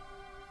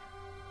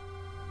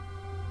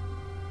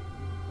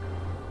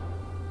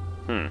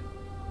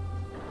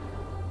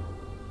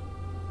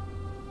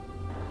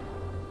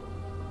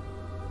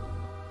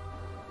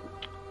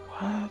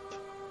 What?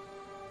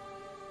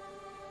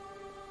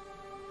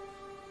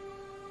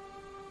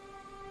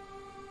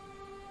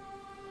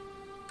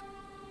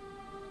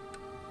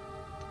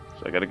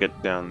 So I gotta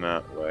get down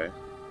that way.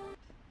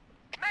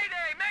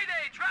 Mayday!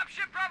 Mayday!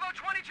 Dropship Bravo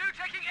 22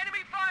 taking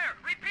enemy fire!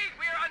 Repeat,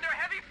 we are under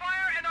heavy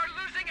fire and are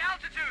losing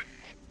altitude!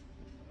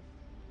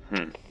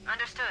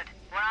 Understood.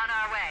 We're on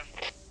our way.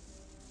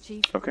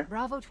 Chief, Okay.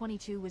 Bravo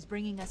 22 was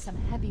bringing us some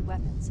heavy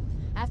weapons.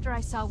 After I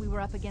saw we were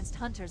up against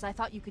hunters, I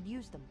thought you could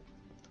use them.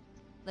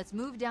 Let's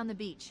move down the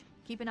beach.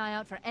 Keep an eye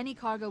out for any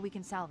cargo we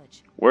can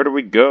salvage. Where do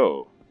we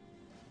go?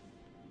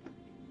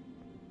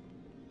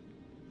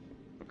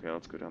 Okay,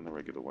 let's go down the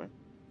regular way.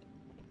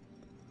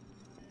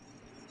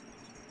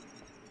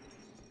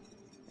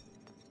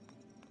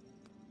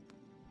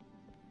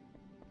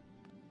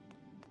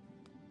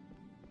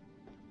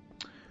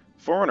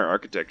 Forerunner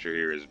architecture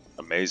here is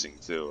amazing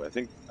too. I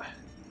think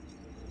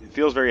it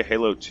feels very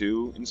Halo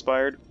 2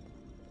 inspired.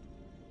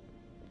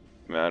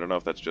 I mean, I don't know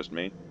if that's just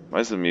me. Why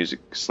is the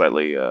music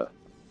slightly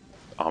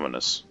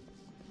ominous?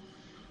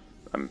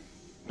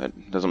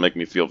 That doesn't make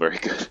me feel very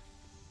good.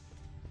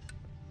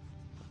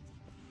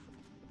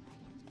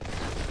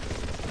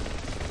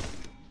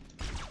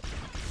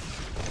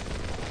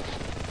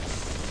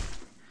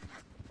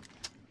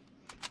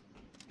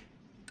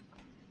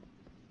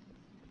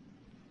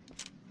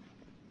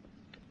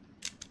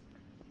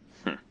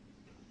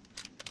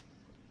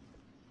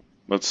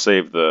 Let's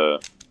save the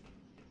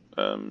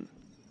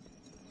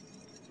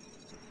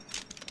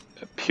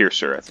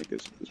Piercer, I think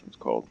is this one's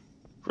called,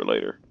 for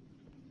later.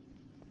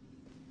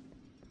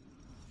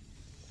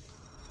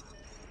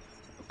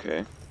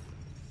 Okay.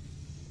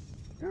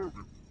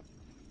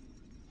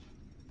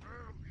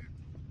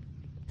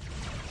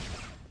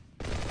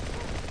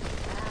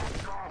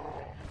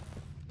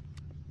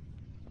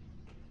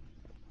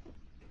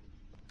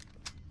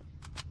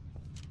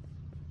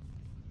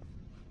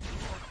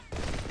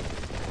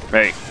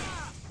 Hey.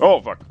 Oh,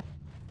 fuck.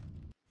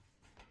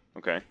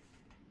 Okay.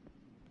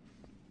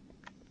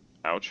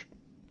 Ouch.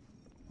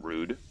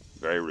 Rude.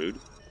 Very rude.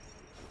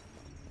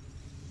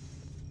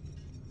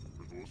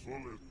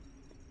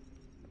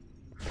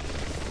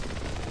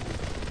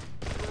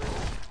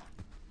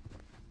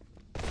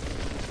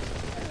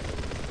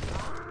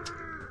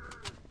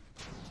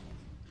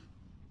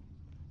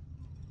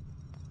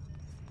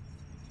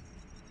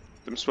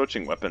 Them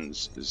switching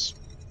weapons is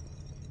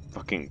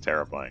fucking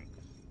terrifying.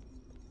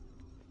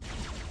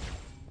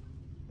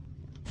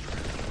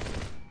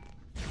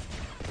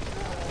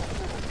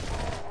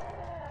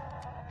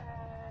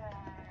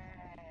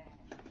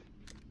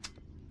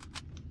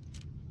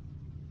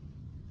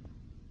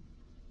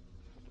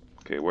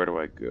 Okay, where do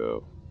I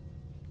go?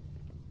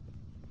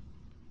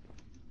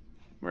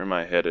 Where am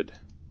I headed?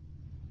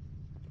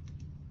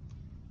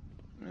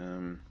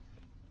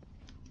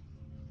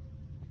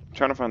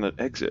 Trying to find the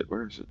exit.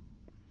 Where is it?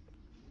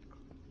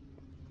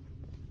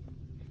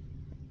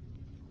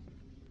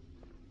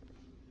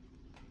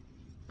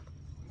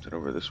 Is it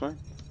over this way?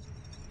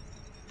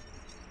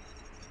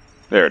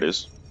 There it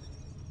is.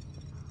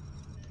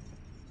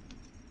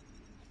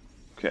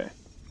 Okay.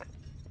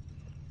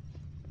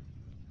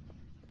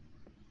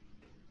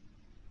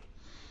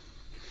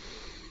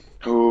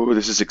 Oh,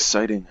 this is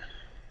exciting.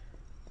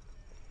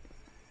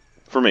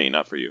 For me,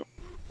 not for you.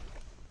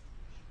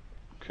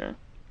 Okay.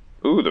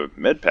 Ooh, the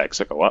med packs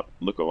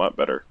look a lot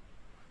better.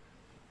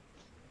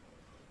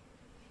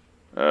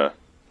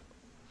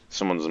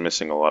 Someone's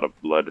missing a lot of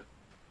blood.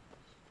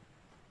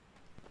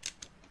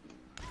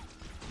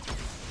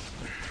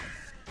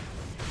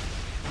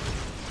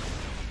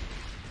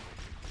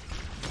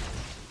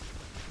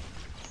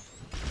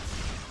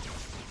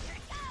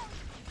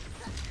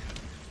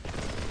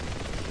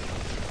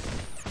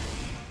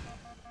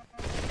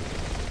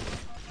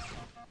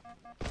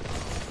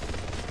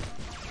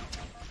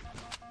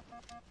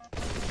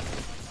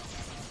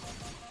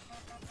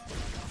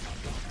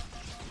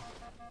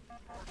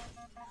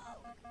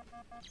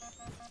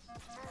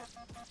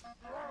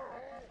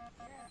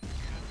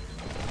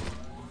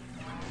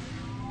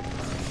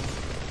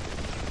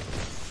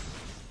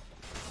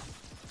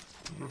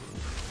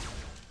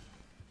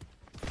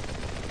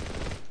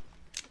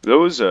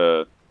 Those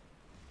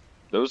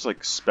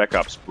like Spec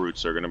Ops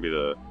brutes are gonna be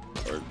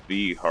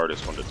the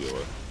hardest one to deal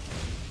with.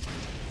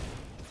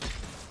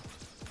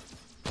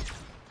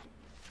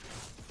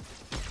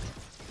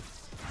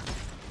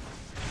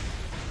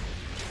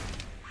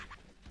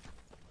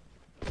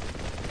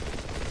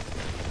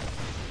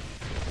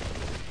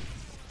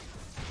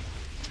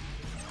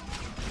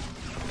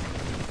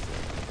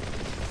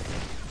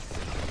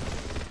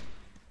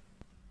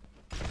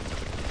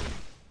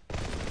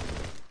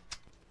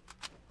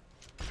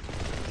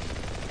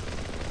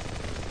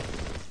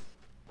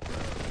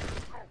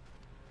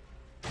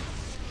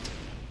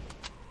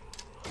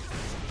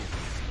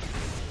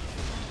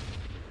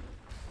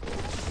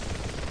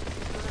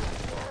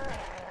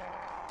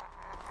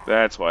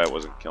 That's why I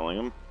wasn't killing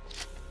him.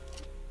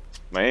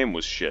 My aim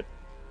was shit.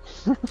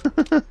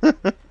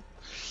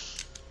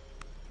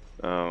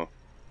 Oh,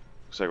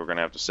 looks like we're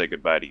gonna have to say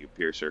goodbye to you,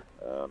 Piercer.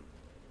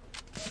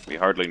 We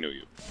hardly knew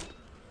you,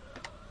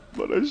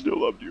 but I still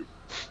loved you.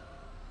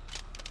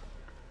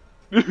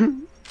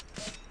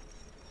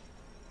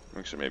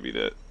 Actually, maybe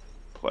the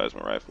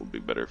plasma rifle would be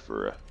better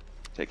for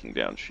taking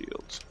down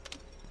shields.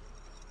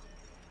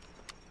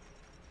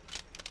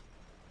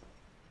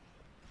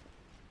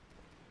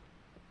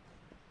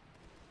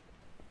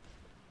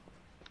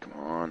 Come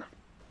on.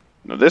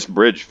 Now this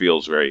bridge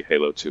feels very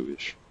Halo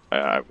 2-ish.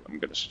 I'm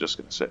just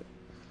gonna say it.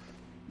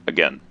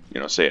 Again,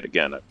 say it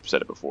again. I've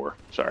said it before.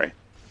 Sorry.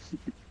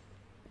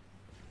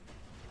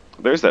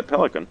 There's that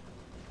pelican.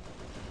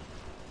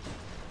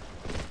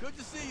 Good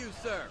to see you,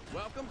 sir.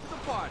 Welcome to the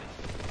party.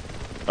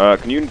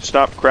 Can you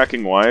stop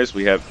cracking wise?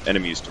 We have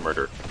enemies to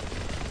murder.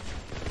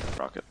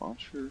 Rocket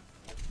launcher.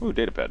 Ooh,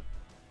 datapad.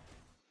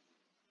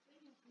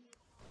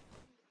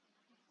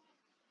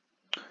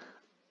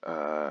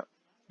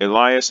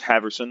 Elias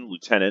Haverson,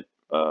 Lieutenant,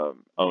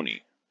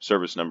 Oni.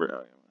 Service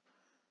number.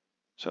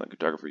 Silent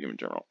Cartographer, Human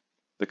General.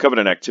 The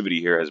Covenant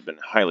activity here has been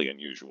highly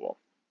unusual.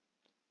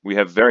 We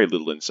have very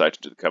little insight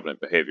into the Covenant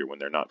behavior when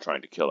they're not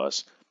trying to kill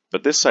us,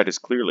 but this site is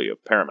clearly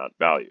of paramount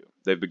value.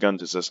 We've begun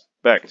to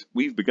suspect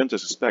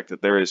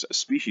that there is a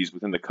species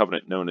within the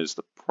Covenant known as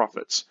the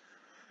Prophets,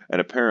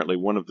 and apparently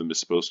one of them is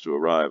supposed to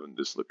arrive in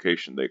this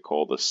location they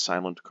call the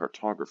Silent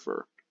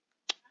Cartographer.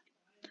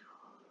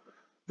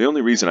 The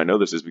only reason I know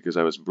this is because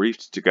I was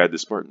briefed to guide the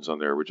Spartans on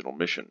their original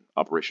mission,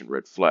 Operation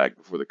Red Flag,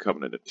 before the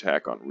Covenant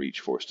attack on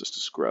Reach forced us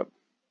to scrub.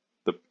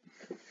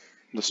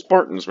 The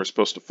Spartans were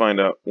supposed to find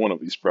out one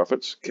of these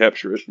prophets,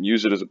 capture it, and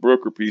use it as a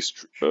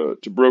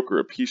to broker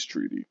a peace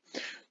treaty.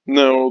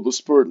 Now the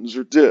Spartans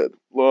are dead,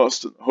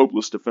 lost in the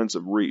hopeless defense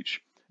of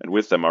Reach, and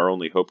with them our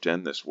only hope to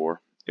end this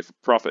war. If a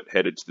prophet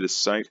headed to this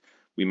site,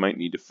 we might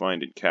need to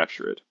find and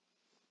capture it.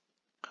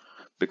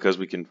 Because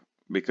we can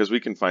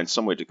find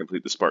some way to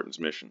complete the Spartans'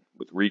 mission.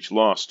 With Reach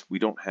lost, we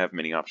don't have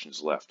many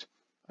options left.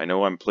 I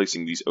know I'm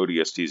placing these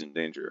ODSTs in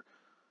danger,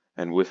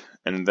 and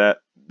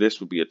that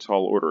this would be a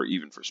tall order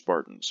even for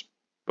Spartans.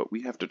 But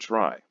we have to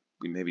try.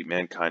 We may be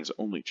mankind's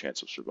only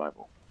chance of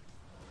survival.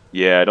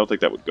 Yeah, I don't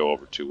think that would go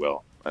over too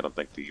well. I don't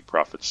think the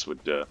prophets would,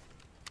 I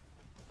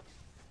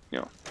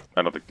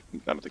don't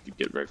think you'd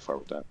get very far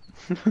with that.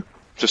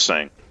 Just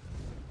saying.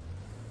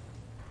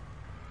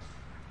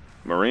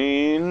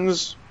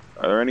 Marines,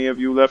 are there any of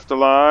you left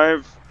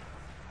alive?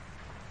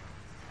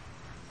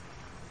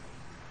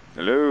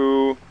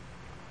 Hello?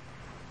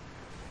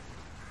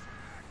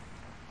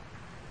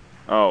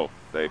 Oh,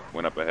 they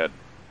went up ahead.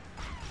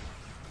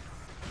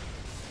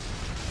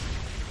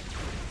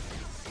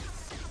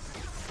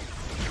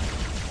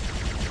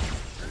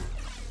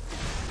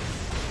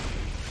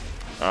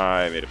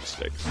 I made a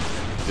mistake.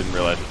 Didn't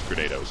realize it's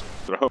grenade I was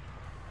throwing.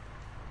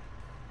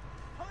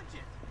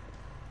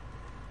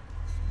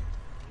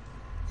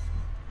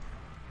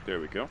 There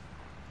we go.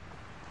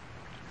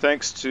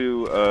 Thanks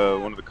to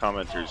one of the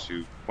commenters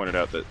who pointed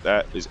out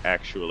that is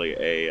actually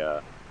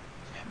a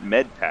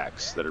med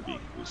packs that are being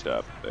used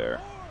up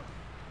there.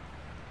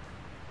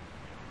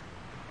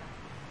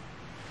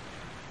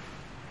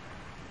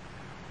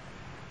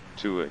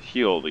 To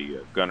heal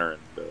the gunner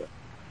and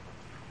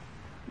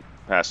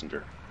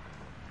passenger.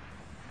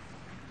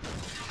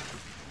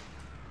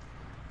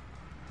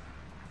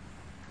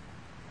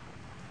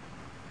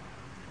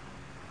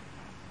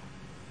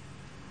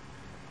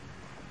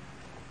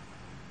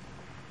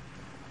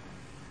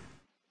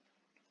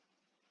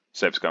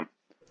 Saves come.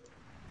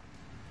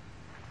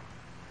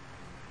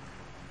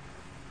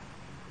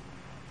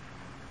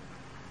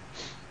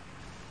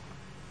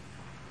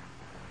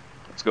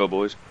 Let's go,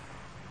 boys.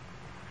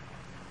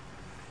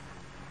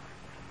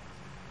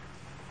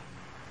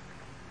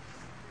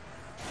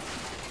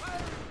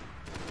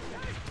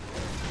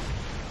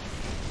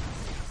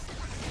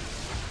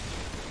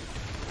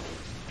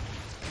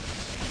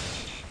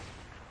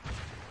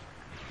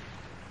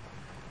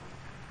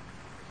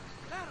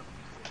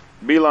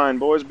 Beeline,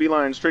 boys,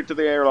 beeline, straight to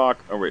the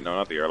airlock. Oh wait, no,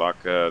 not the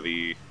airlock,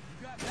 the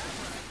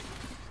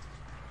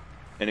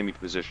enemy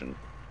position.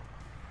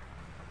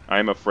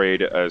 I'm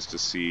afraid as to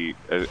see,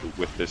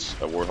 with this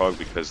Warthog,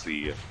 because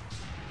the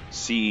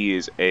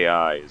CE's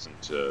AI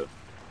isn't,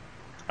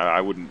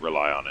 I wouldn't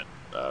rely on it.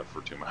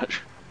 for too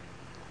much.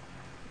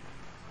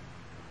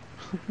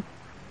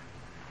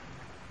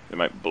 They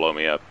might blow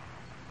me up.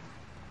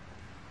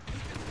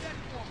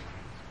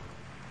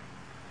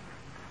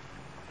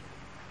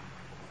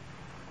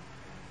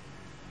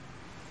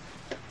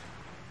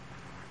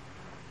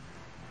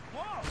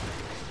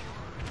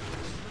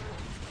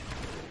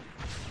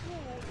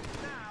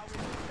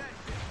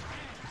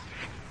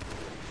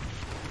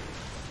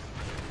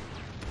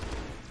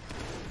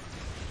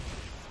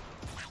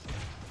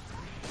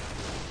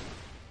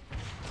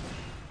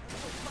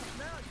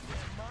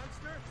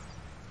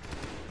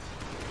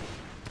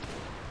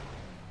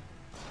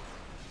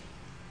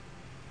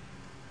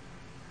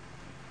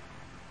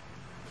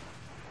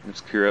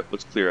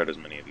 Let's clear out as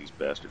many of these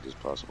bastards as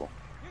possible.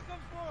 Here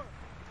comes more.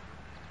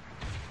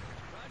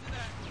 Roger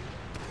that.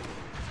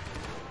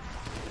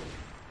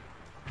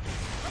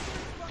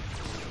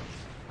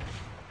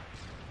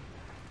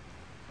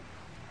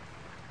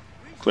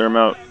 Clear them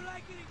out.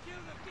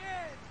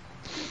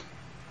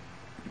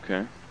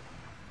 Okay.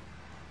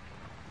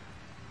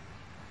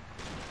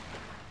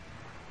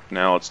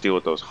 Now let's deal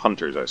with those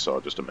hunters I saw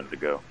just a minute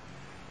ago.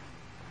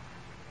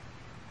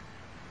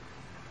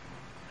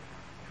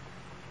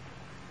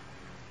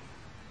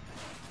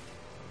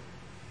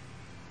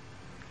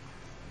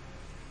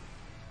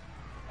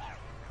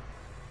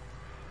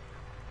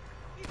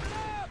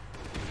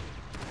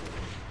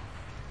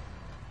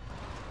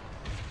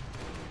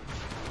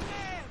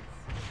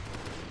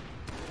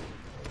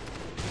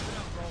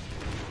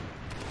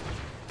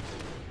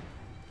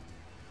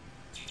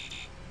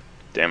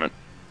 Damn it.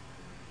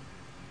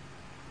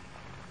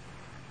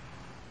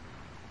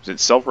 Is it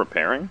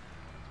self-repairing?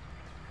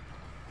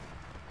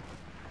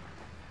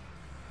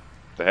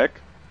 The heck?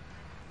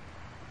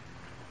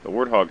 The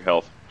Warthog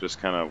health just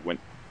kind of went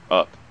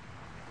up.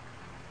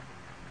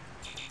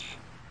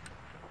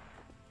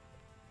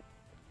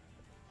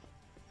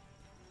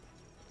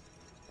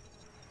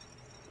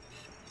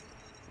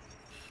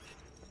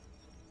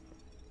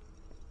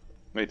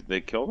 Wait, did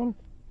they kill them?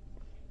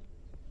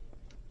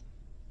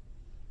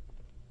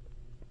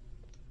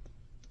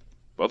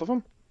 Both of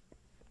them?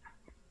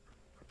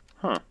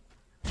 Huh.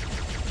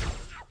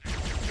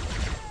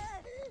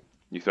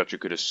 You thought you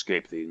could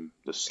escape the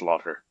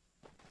slaughter.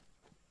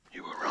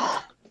 You were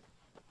wrong.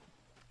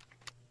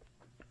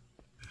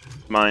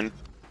 Mine.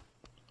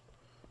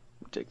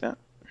 Take that.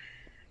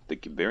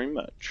 Thank you very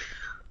much.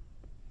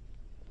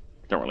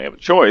 Don't really have a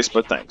choice,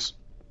 but thanks.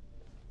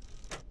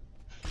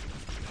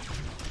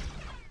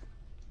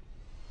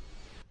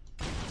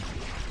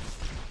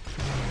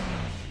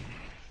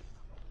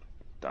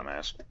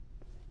 Dumbass.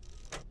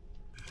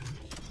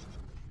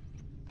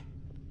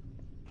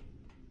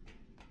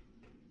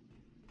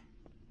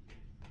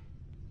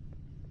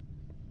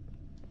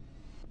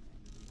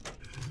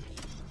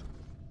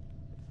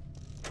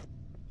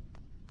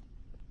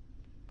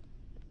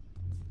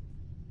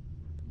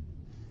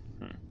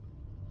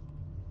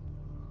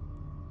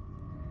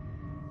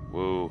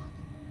 Whoa.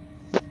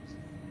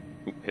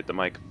 Ooh, hit the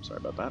mic.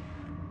 Sorry about that.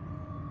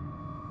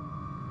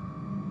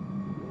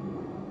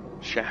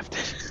 Shafted.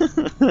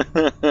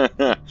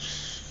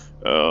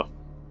 Oh.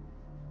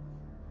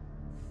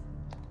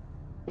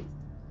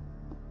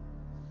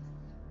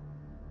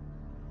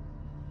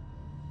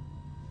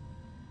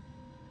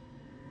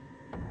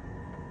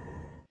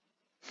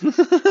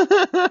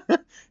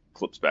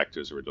 Clips back to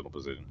his original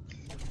position.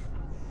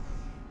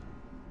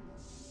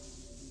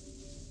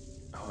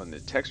 Oh, and the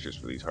textures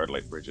for these hard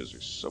light bridges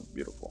are so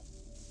beautiful.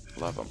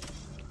 Love them.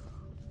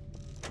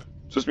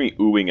 It's just me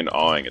oohing and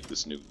awing at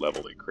this new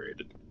level they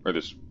created. Or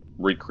this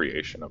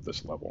recreation of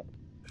this level.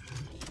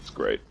 It's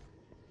great.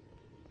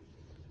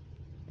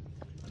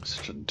 It's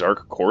such a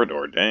dark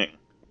corridor, dang.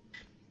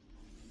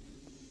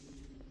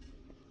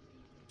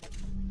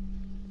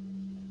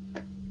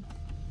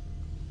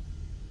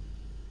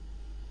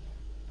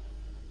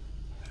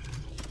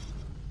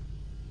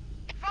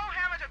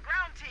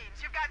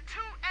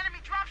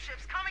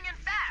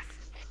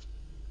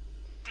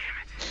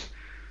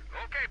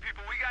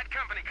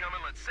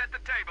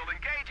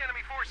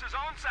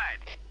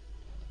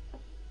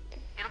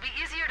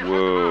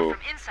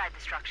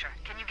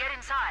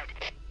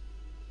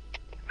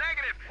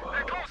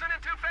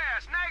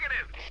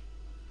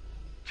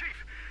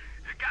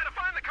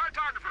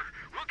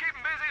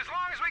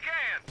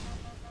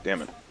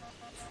 Damn it.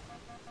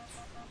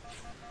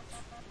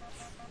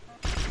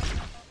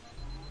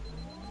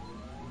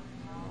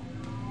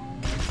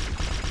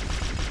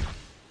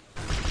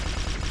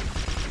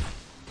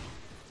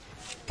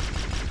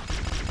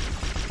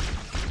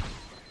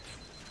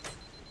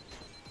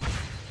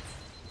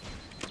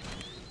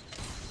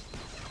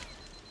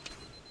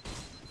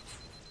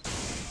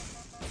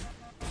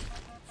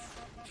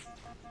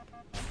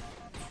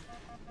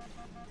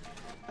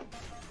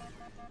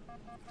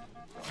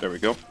 There we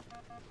go.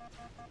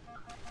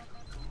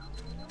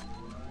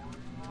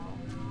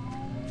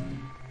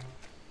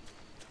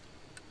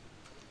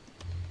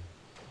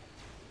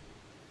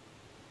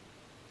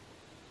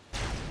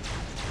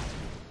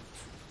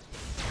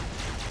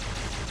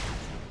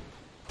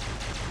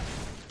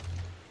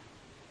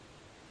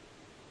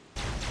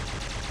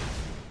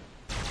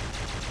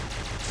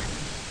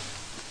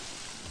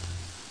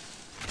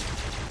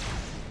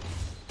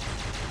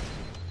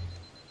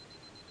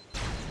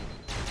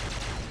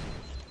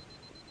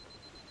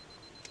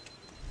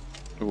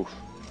 Oof.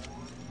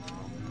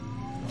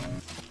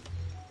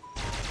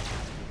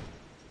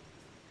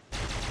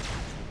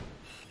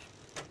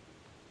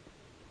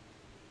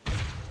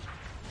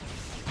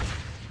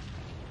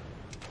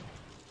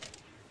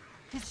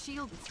 His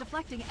shield is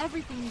deflecting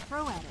everything you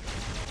throw at it.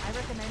 I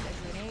recommend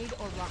a grenade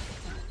or rocket.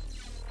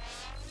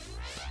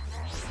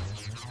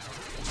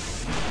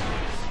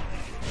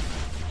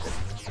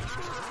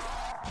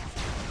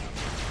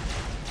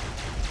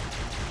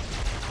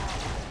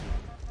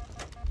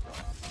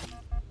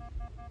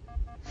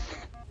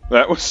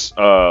 That was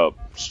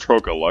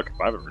stroke of luck if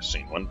I've ever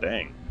seen one.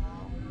 Dang.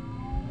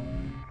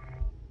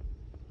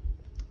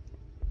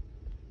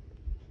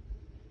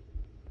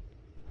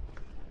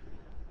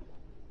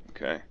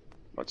 Okay,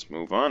 let's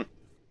move on.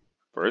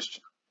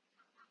 First,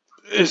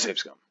 save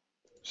scum.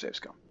 Save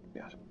scum.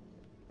 Yes.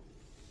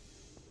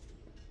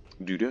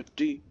 Do da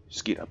dee,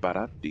 skida ba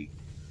da dee.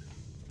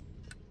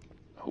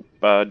 Hope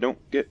I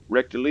don't get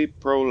rectally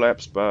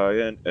prolapsed by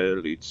an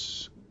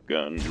elite's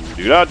gun.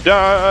 Do da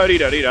da dee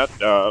da dee da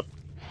da.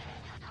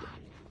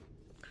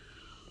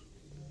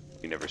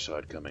 He never saw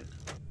it coming.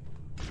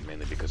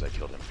 Mainly because I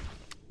killed him.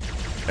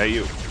 Hey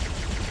you!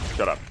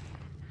 Shut up.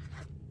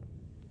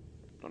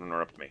 Don't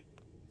interrupt me.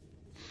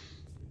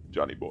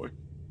 Johnny boy.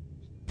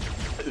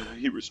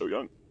 He was so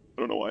young. I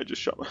don't know why I just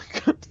shot my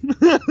gun.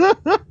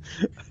 I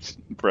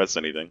didn't press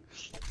anything.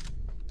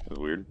 That was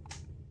weird.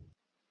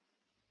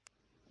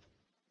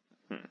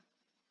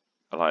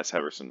 Elias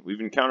Heverson. We've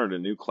encountered a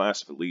new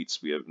class of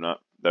elites that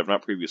have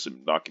not previously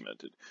been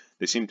documented.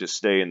 They seem to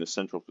stay in the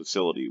central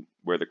facility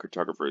where the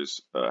cartographer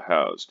is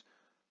housed.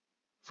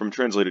 From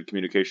translated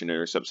communication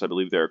intercepts, I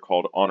believe they are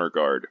called Honor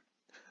Guard.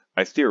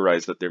 I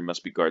theorize that there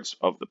must be guards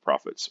of the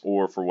prophets,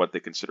 or for what they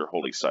consider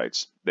holy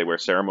sites. They wear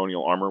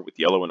ceremonial armor with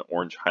yellow and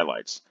orange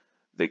highlights.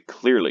 They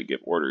clearly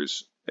give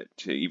orders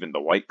to even the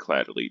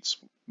white-clad elites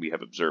we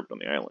have observed on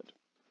the island.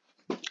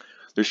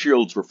 Their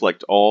shields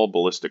reflect all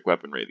ballistic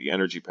weaponry. The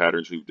energy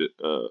patterns we've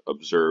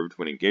observed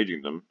when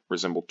engaging them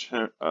resemble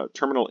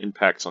terminal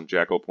impacts on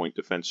Jackal Point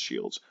defense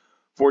shields.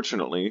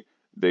 Fortunately,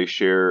 they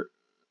share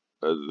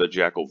the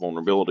Jackal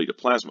vulnerability to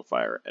plasma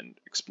fire and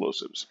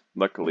explosives.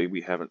 Luckily,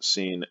 we haven't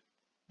seen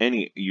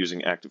any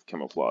using active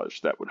camouflage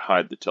that would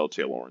hide the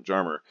telltale orange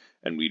armor,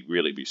 and we'd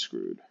really be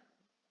screwed.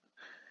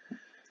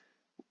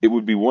 It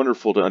would be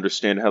wonderful to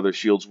understand how their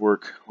shields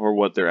work, or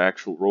what their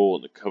actual role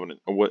in the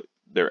Covenant, or what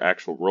their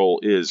actual role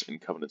is in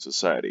Covenant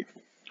society.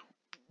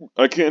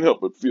 I can't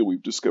help but feel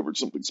we've discovered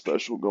something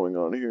special going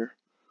on here.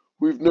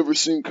 We've never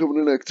seen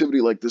Covenant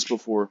activity like this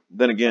before.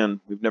 Then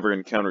again, we've never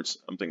encountered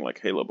something like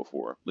Halo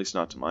before, at least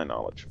not to my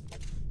knowledge.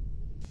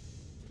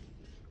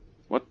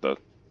 What the?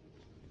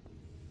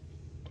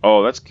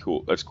 Oh, that's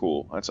cool. That's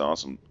cool. That's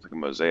awesome. It's like a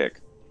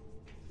mosaic.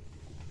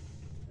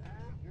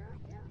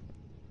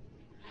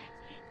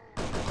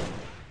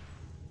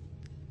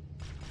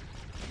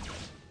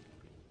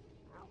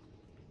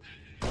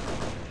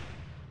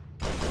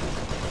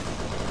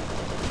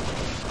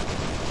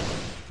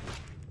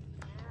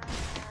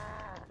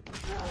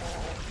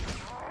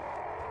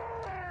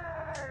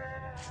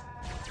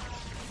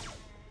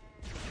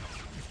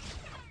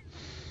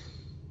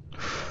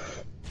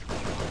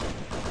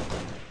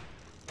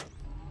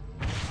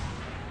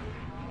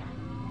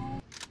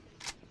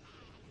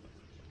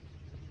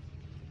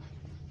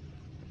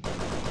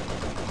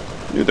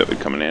 Knew that would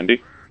come in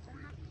handy.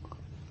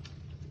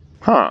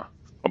 Huh.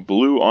 A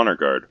blue honor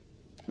guard.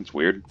 That's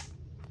weird.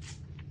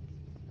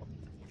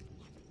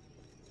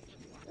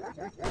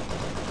 Look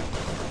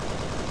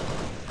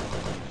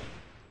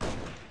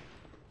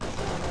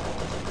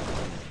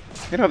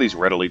at how these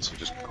red elites are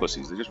just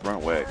pussies. They just run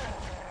away.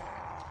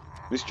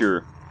 At least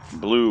your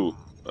blue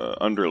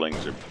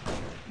underlings are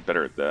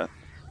better at that.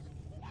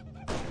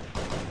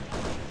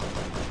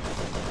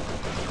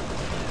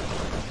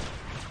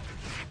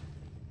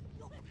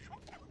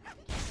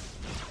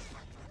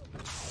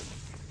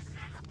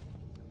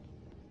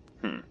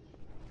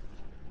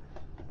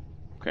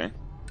 Okay.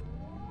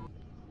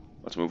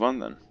 Let's move on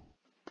then.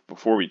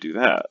 Before we do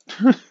that,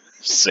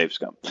 save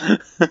scum. Oh.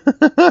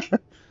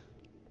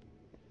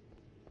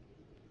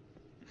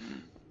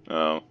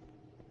 Oh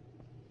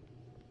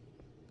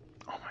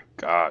my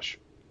gosh.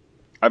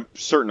 I'm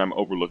certain I'm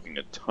overlooking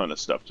a ton of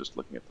stuff just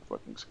looking at the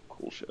fucking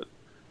cool shit.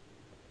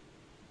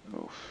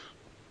 Oof.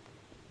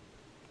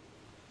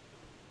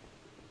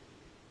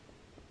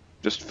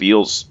 Just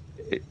feels...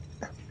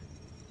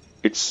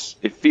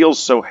 It feels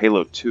so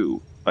Halo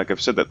 2. Like,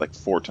 I've said that like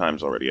 4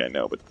 times already, I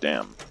know, but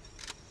damn.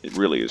 It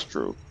really is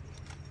true.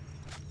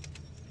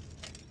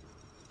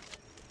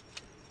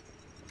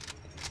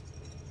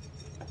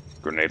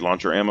 Grenade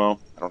launcher ammo?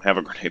 I don't have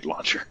a grenade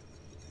launcher.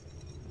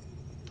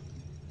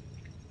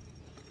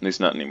 At least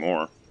not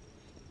anymore.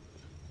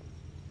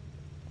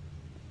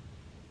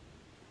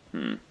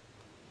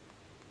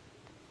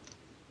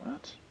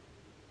 What?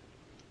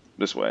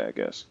 This way, I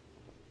guess.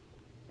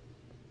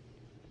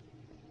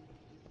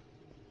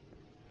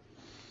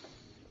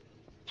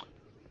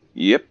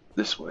 Yep,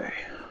 this way.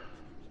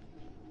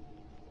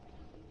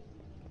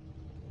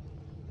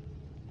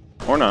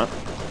 Or not.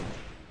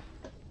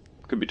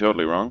 Could be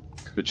totally wrong.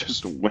 Could have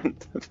just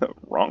went the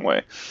wrong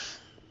way.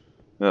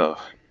 Ugh.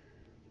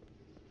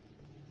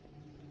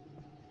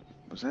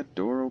 Was that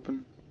door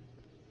open?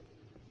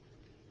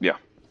 Yeah,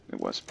 it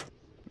was.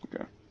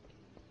 Okay.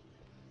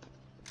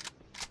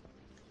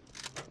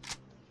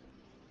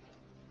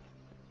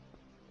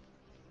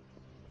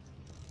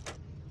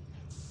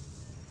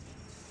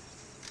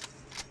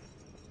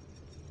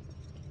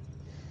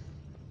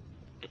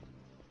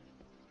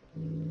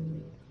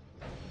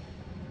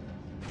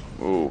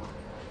 Ooh.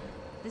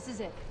 This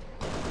is it.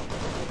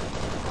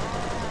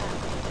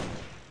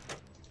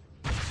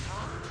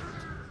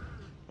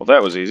 Well,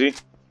 that was easy.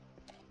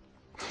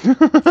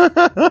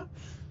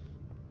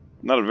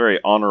 Not a very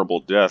honorable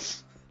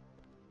death.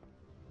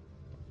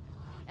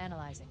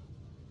 Analyzing.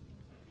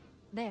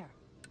 There.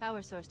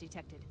 Power source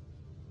detected.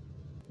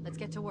 Let's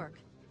get to work.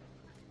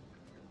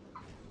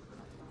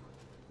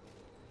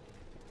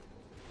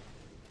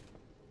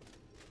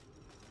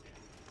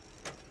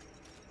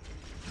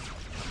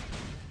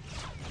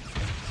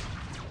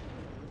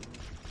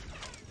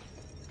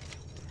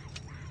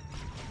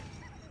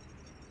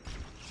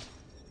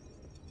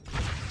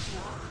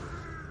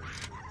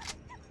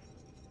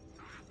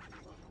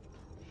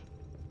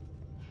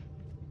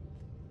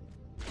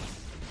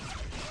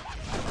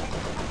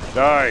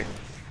 Die!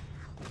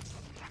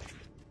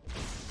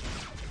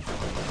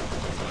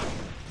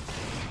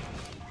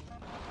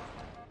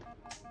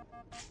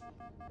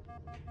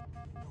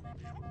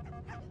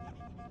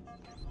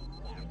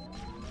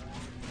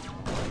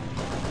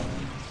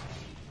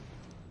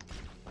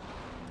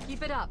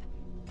 Keep it up.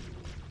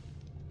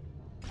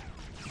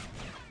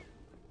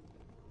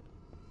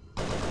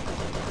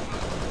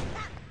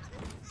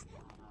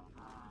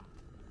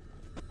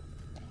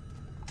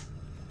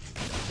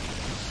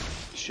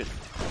 Shit.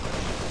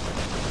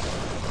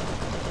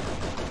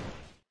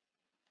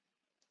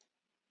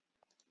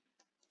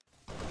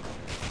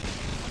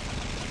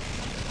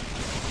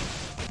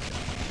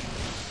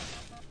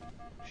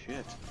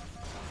 Shit.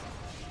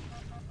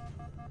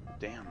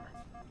 Damn.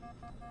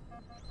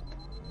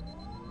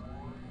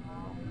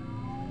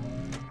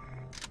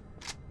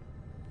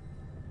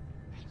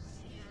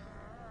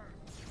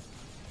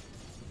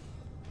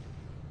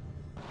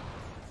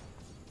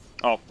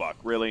 Oh fuck,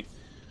 really?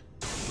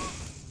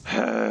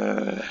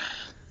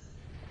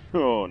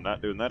 Oh,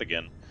 not doing that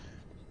again.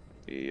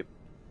 Yep.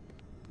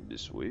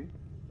 This way.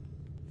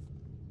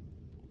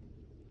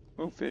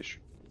 Oh, fish.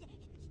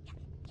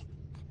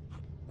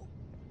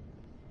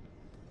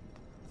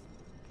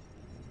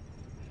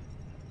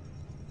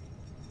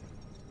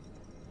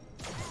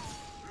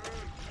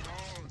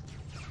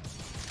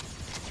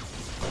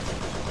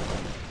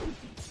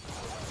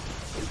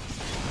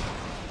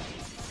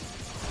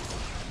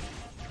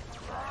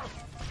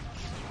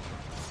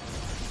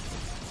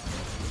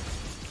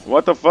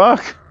 What the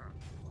fuck?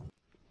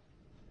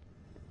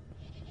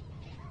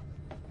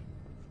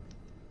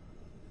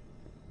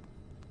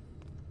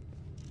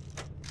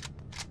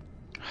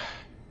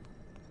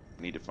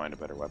 Need to find a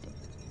better weapon.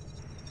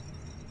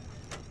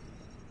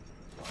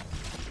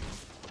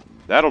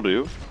 That'll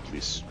do.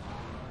 Please.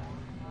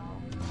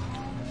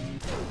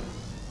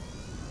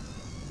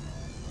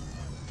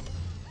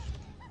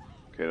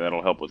 Okay,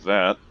 that'll help with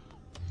that.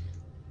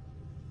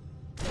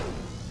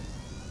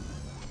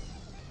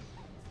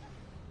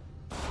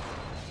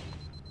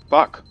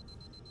 Fuck.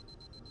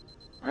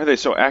 Why are they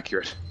so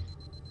accurate?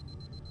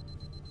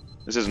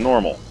 This is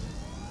normal.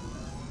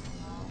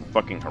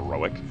 Fucking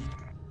heroic.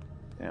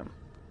 Damn.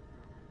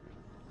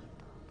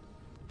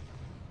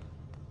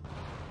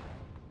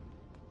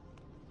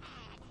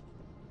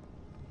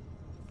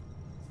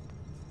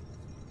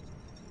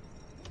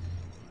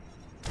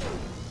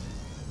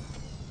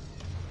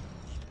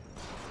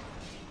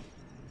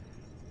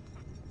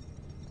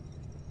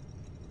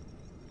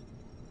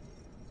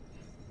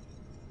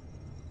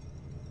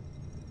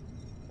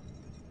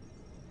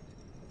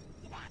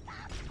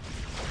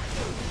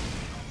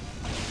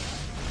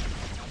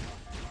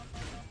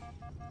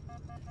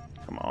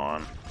 Come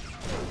on.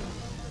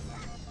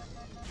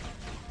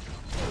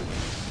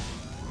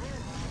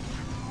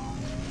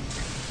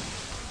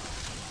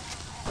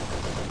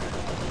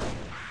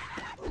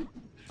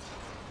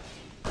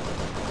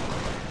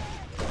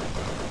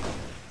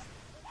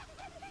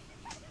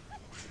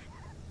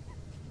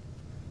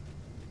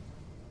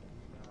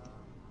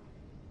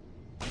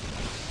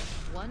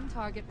 One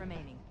target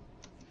remaining.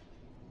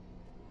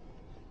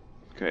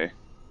 Okay.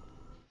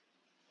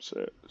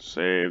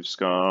 Save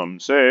scum,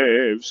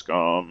 save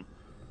scum.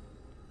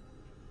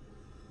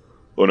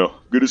 Oh no,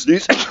 gonna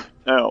sneeze.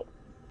 Ow.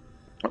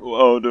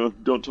 Oh no,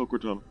 don't tell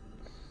Cortana.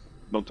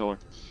 Don't tell her.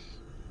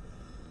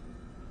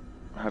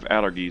 I have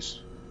allergies.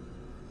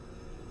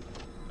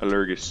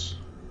 Allergies.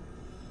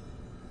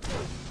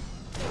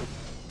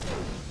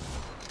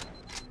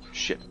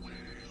 Shit.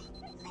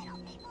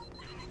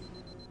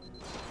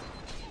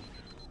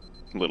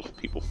 Little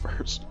people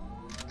first.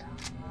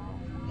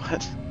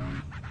 What?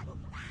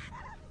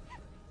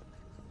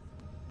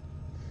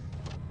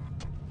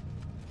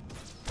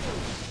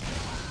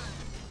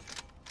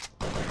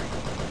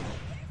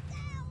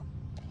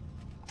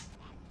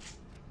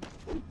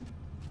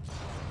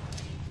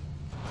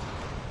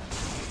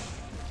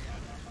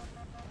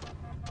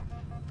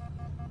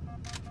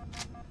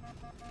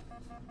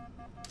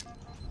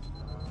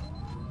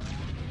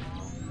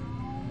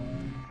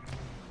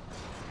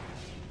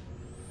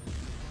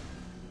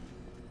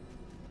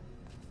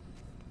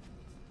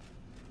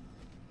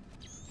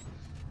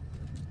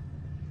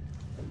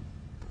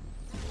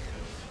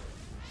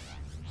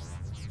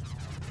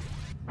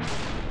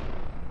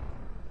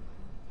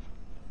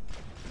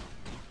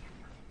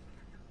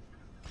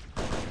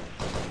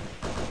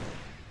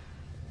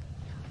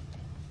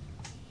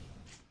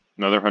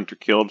 Another hunter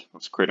killed.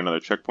 Let's create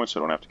another checkpoint so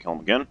I don't have to kill him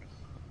again.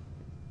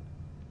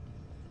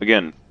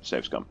 Again,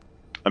 save scum.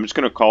 I'm just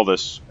going to call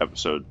this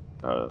episode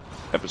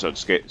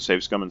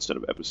Save Scum instead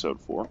of episode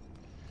 4.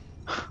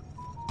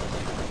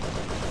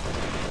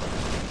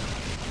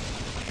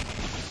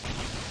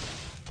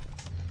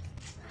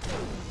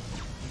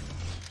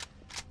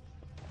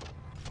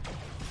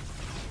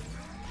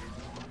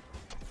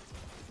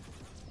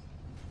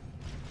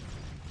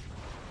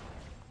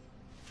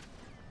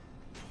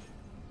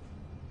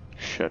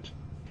 Shit.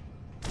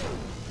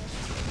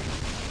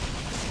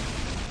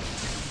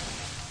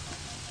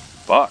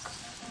 Fuck.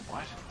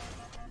 What?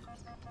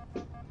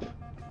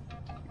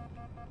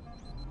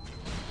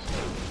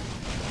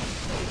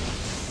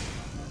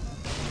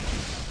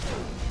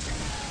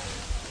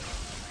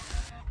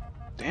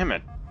 Damn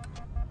it.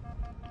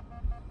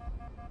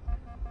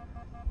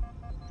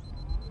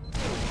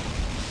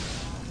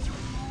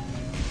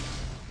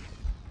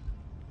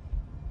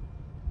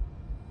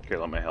 Okay,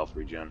 let my health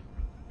regen.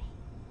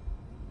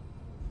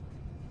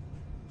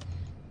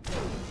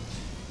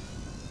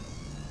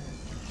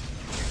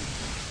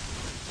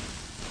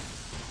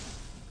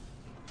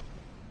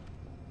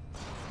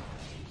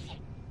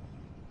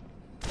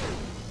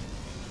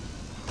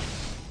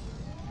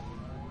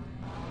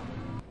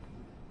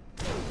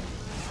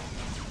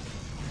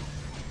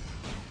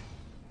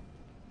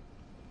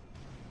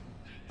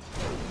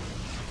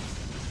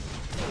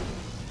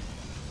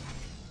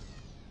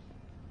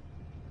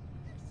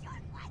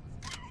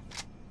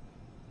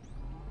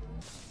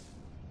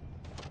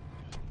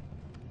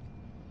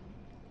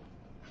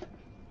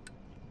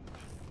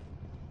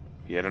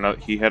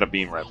 He had a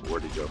beam rifle.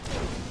 Where'd he go?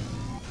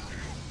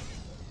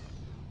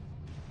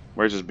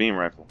 Where's his beam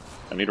rifle?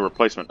 I need a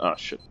replacement. Oh,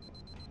 shit.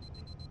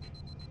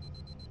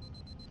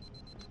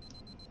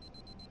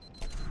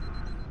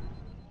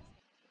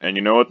 And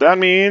you know what that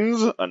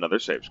means? Another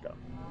save scum.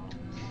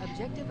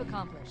 Objective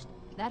accomplished.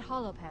 That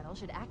holo panel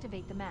should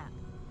activate the map.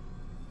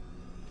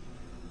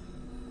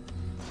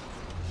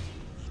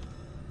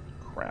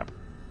 Crap.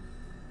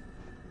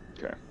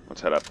 Okay,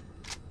 let's head up.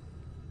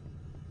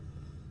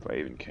 If I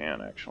even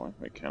can, actually.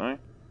 Wait, can I?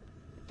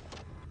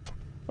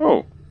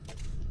 Oh!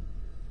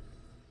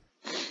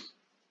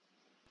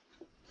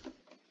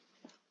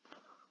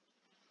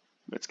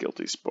 It's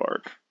Guilty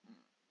Spark.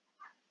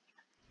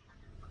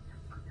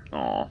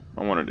 Aw,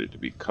 I wanted it to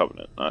be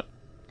Covenant, not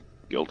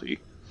Guilty.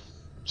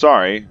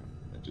 Sorry,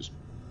 I just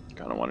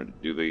kind of wanted to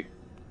do the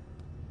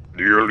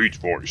elite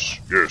voice.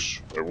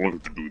 Yes, I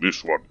wanted to do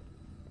this one.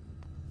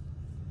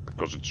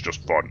 Because it's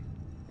just fun.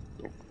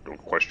 Don't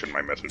question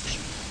my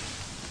methods.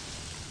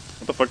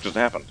 What the fuck just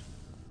happened?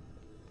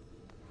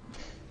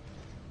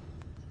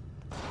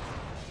 I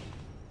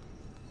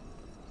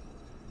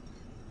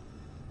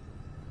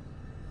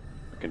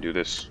can do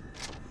this.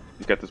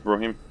 You got this,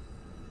 Brohim?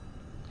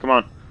 Come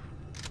on.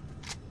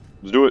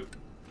 Let's do it.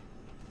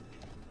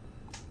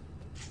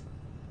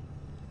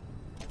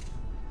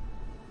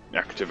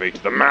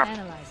 Activate the map.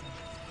 Analyzing.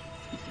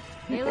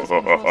 Bailiff's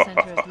control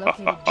center is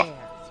located there.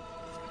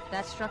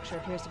 That structure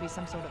appears to be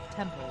some sort of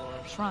temple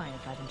or shrine,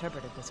 if I've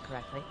interpreted this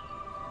correctly.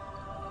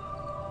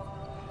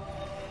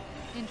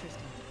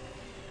 Interesting.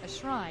 A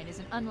shrine is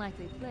an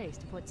unlikely place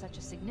to put such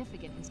a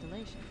significant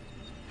installation.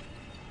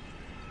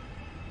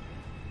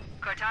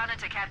 Cortana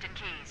to Captain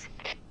Keyes.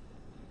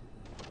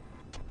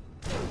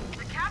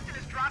 The captain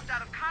has dropped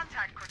out of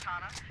contact,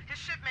 Cortana. His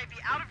ship may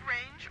be out of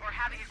range or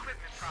having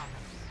equipment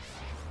problems.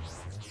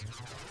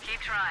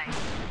 Keep trying.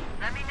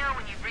 Let me know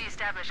when you've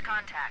re-established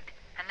contact,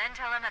 and then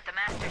tell him that the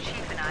Master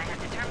Chief and I have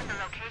determined the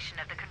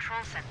location of the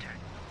control center.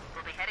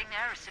 We'll be heading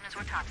there as soon as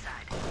we're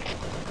topside.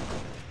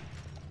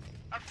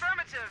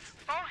 Affirmative.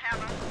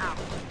 Bowhammer out.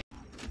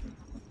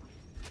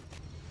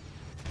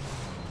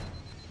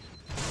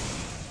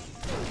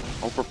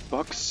 Oh, for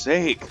fuck's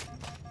sake!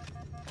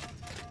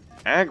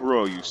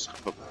 Aggro, you son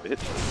of a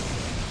bitch.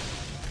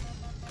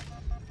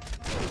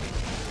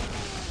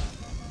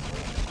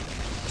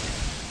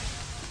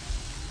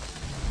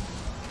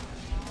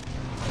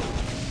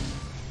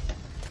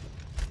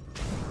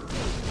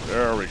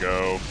 There we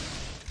go.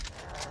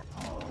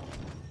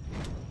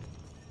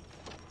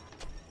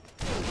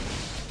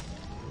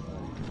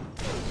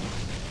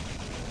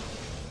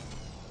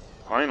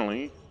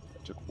 Finally,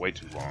 it took way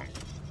too long.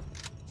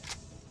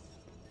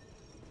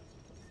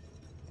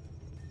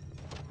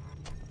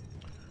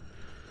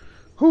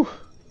 Whew,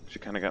 she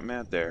kind of got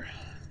mad there.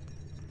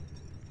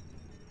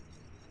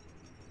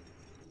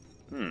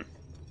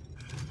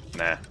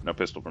 Nah, no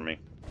pistol for me.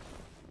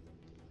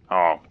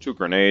 Oh, 2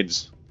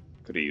 grenades.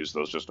 Could have used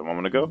those just a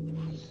moment ago.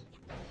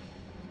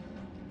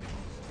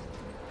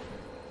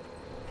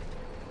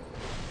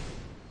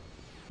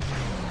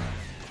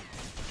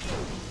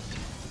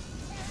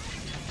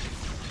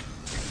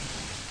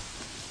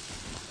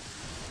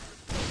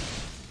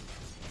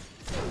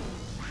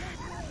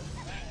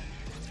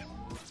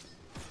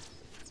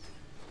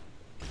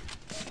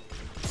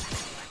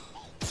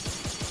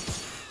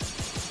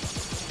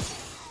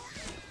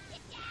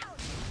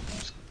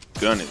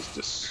 Gun is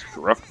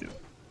destructive.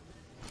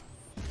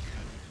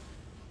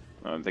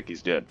 don't think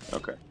he's dead.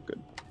 Okay,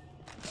 good.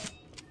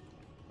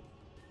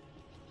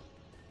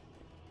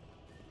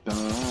 Ba,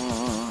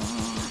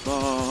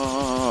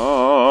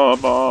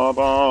 ba, ba,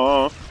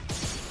 ba,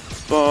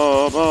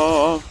 ba,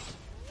 ba.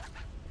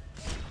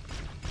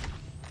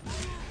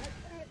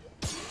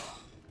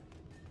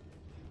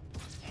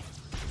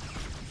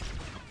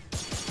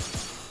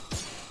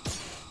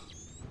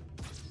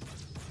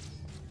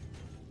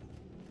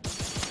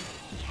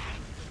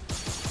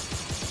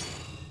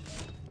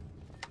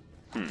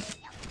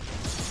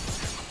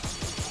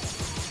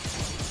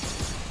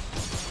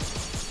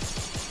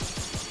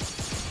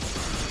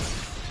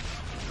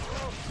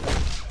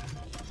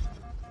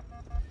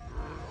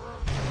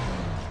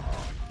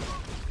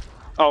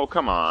 Oh,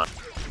 come on.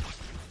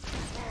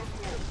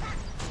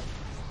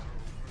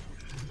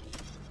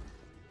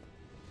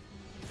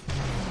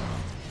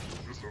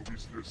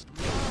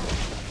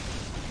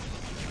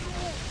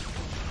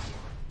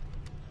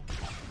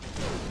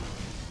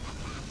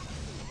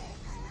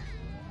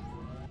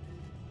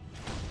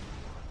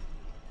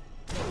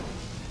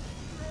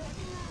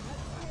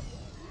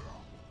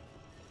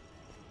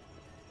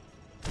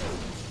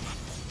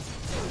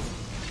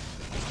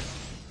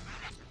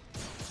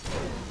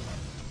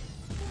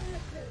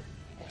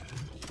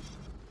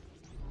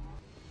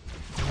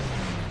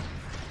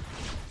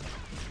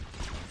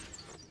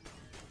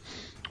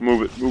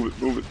 Move it, move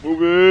it, move it,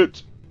 move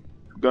it!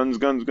 Guns,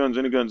 guns, guns,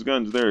 any guns,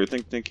 guns, there,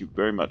 thank you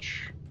very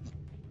much.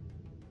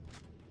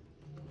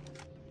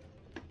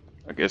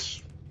 I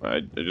guess, I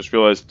just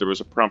realized there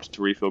was a prompt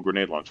to refill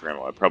grenade launcher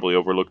ammo. I probably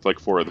overlooked like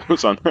 4 of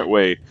those on that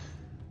way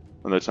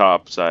on the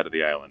top side of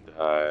the island.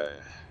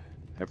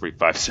 Every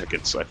 5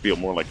 seconds, I feel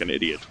more like an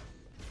idiot.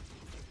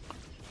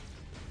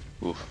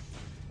 Oof.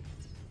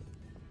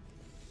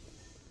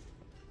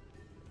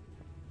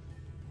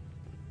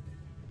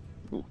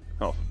 Ooh,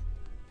 health.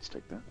 Let's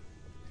take that.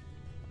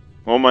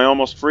 Oh, am I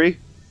almost free?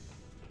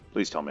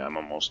 Please tell me I'm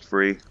almost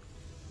free.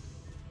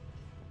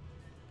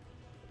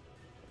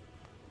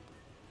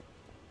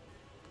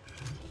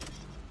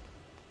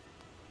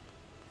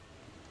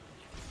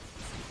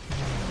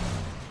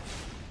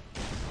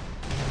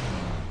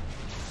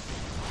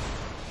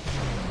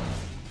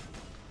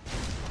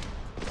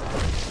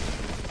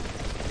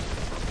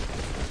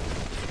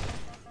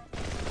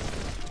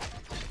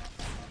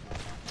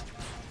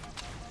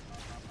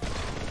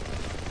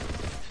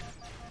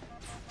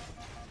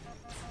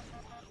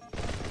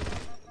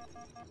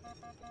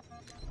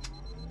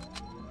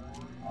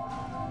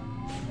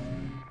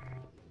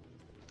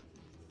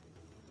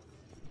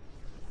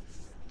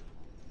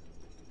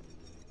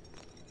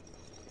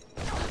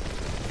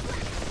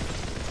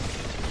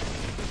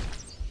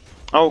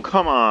 Oh,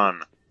 come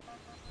on!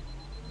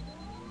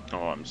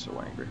 Oh, I'm so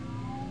angry.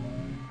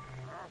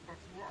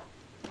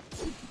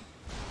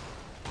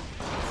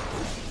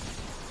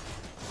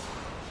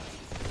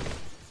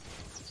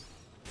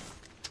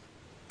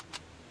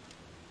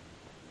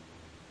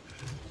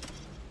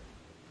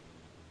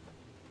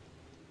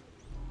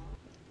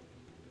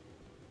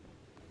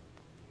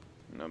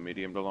 No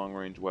medium to long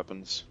range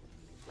weapons.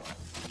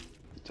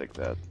 Take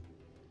that.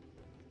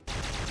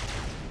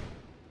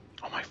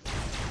 Oh my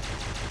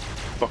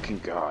fucking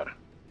god.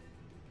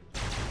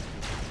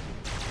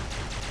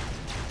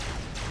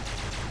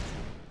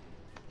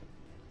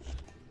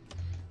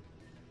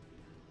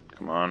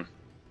 Come on.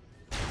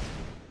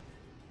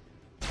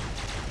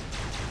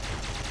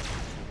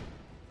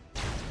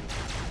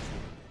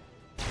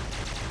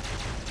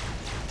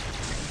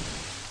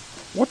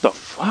 What the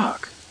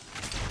fuck?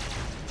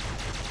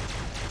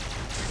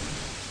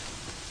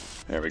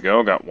 There we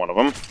go, got one of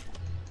them.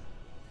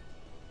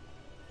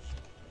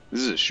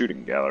 This is a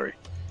shooting gallery.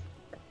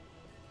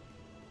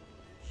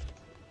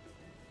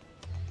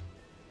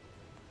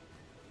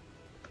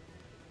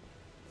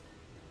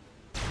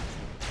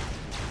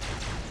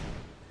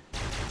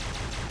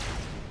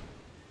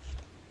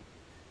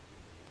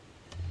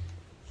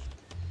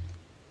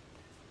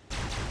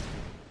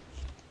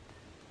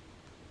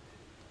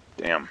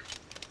 Damn,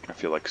 I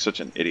feel like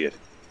such an idiot.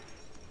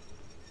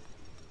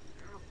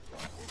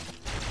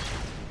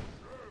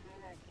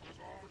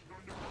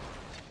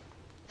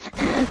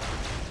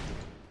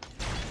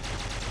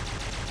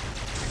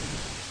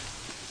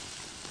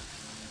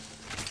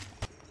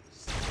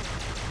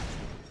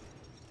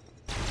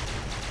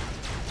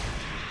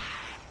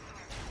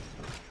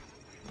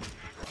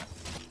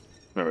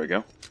 There we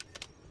go.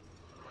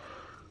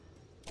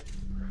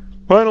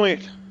 Finally, a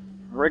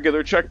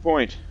regular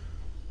checkpoint.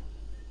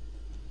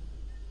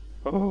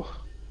 Oh,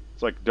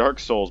 it's like Dark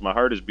Souls. My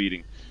heart is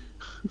beating.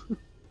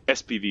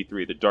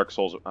 SPV3, the Dark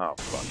Souls of... Oh,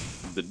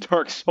 fuck. The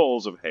Dark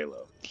Souls of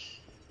Halo.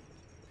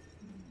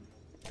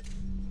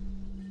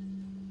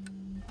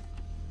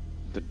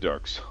 The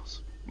Dark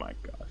Souls. My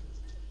god.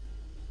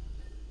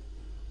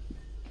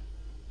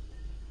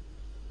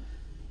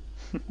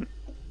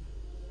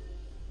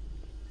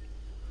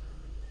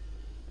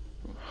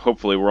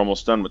 Hopefully we're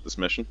almost done with this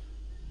mission.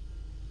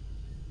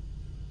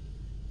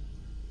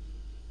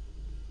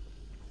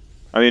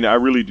 I mean, I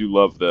really do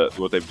love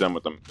what they've done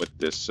with them with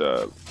this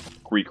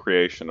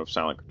recreation of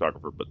Silent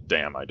Cartographer, but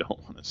damn, I don't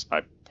want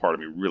to. Part of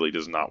me really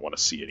does not want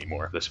to see any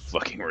more of this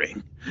fucking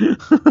ring.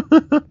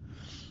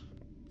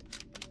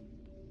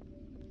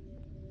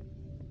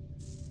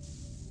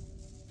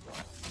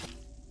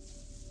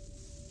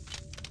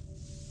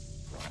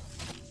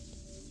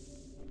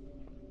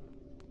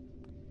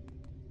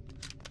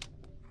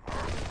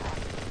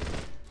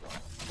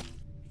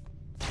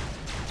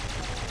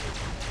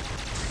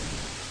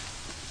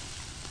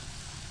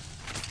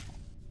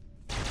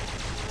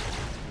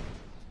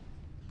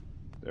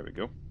 There we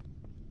go.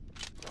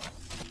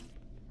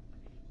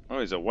 Oh,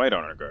 he's a white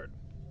honor guard.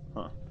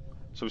 Huh.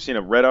 So we've seen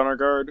a red honor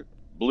guard,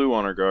 blue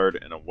honor guard,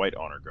 and a white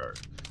honor guard.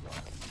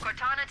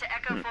 Cortana to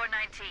Echo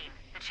 419.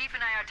 The Chief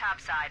and I are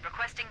topside,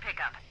 requesting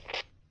pickup.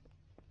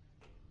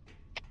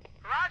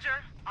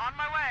 Roger. On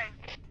my way.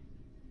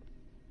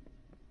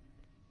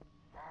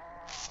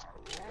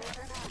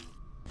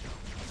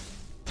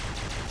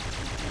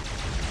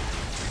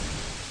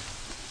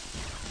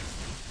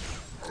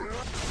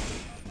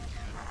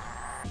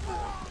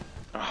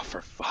 Oh,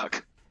 for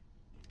fuck.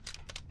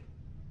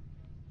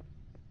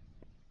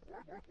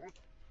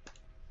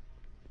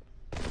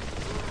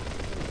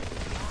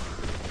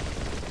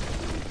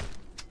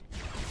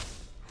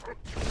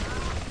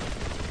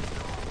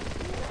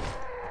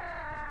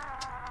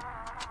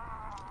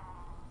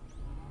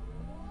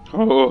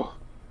 Oh,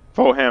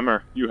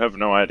 Foehammer, you have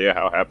no idea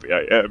how happy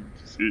I am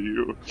to see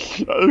you.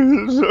 Get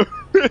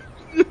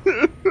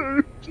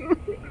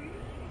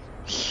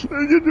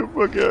the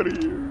fuck out of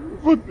here.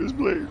 Fuck this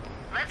place.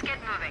 Let's get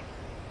moving.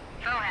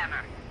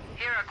 Foehammer,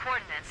 here are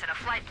coordinates and a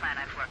flight plan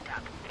I've worked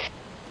up.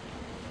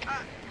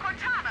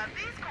 Cortana,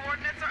 these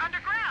coordinates are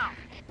underground.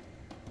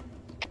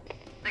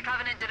 The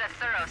Covenant did a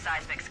thorough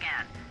seismic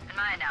scan, and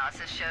my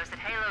analysis shows that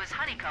Halo is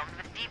honeycombed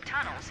with deep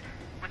tunnels,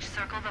 which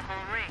circle the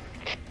whole ring.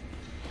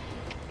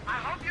 I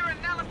hope your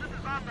analysis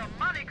is on the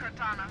money,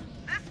 Cortana.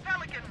 This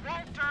pelican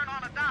won't turn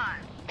on a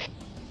dime.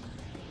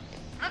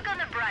 Look on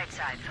the bright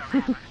side,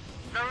 Foehammer.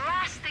 The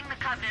last thing the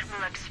Covenant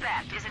will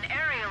expect is an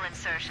aerial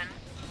insertion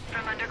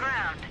from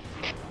underground.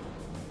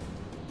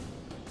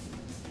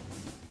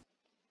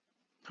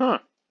 Huh.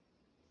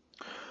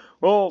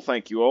 Well,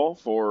 thank you all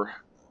for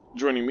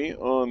joining me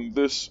on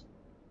this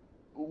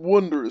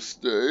wondrous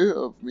day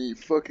of me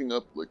fucking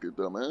up like a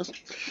dumbass.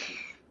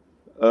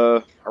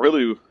 I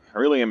really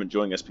am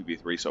enjoying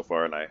SPV3 so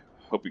far, and I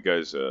hope you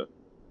guys are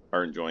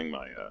enjoying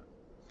my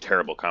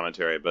terrible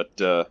commentary. But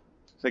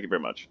thank you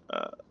very much.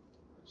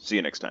 See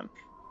you next time.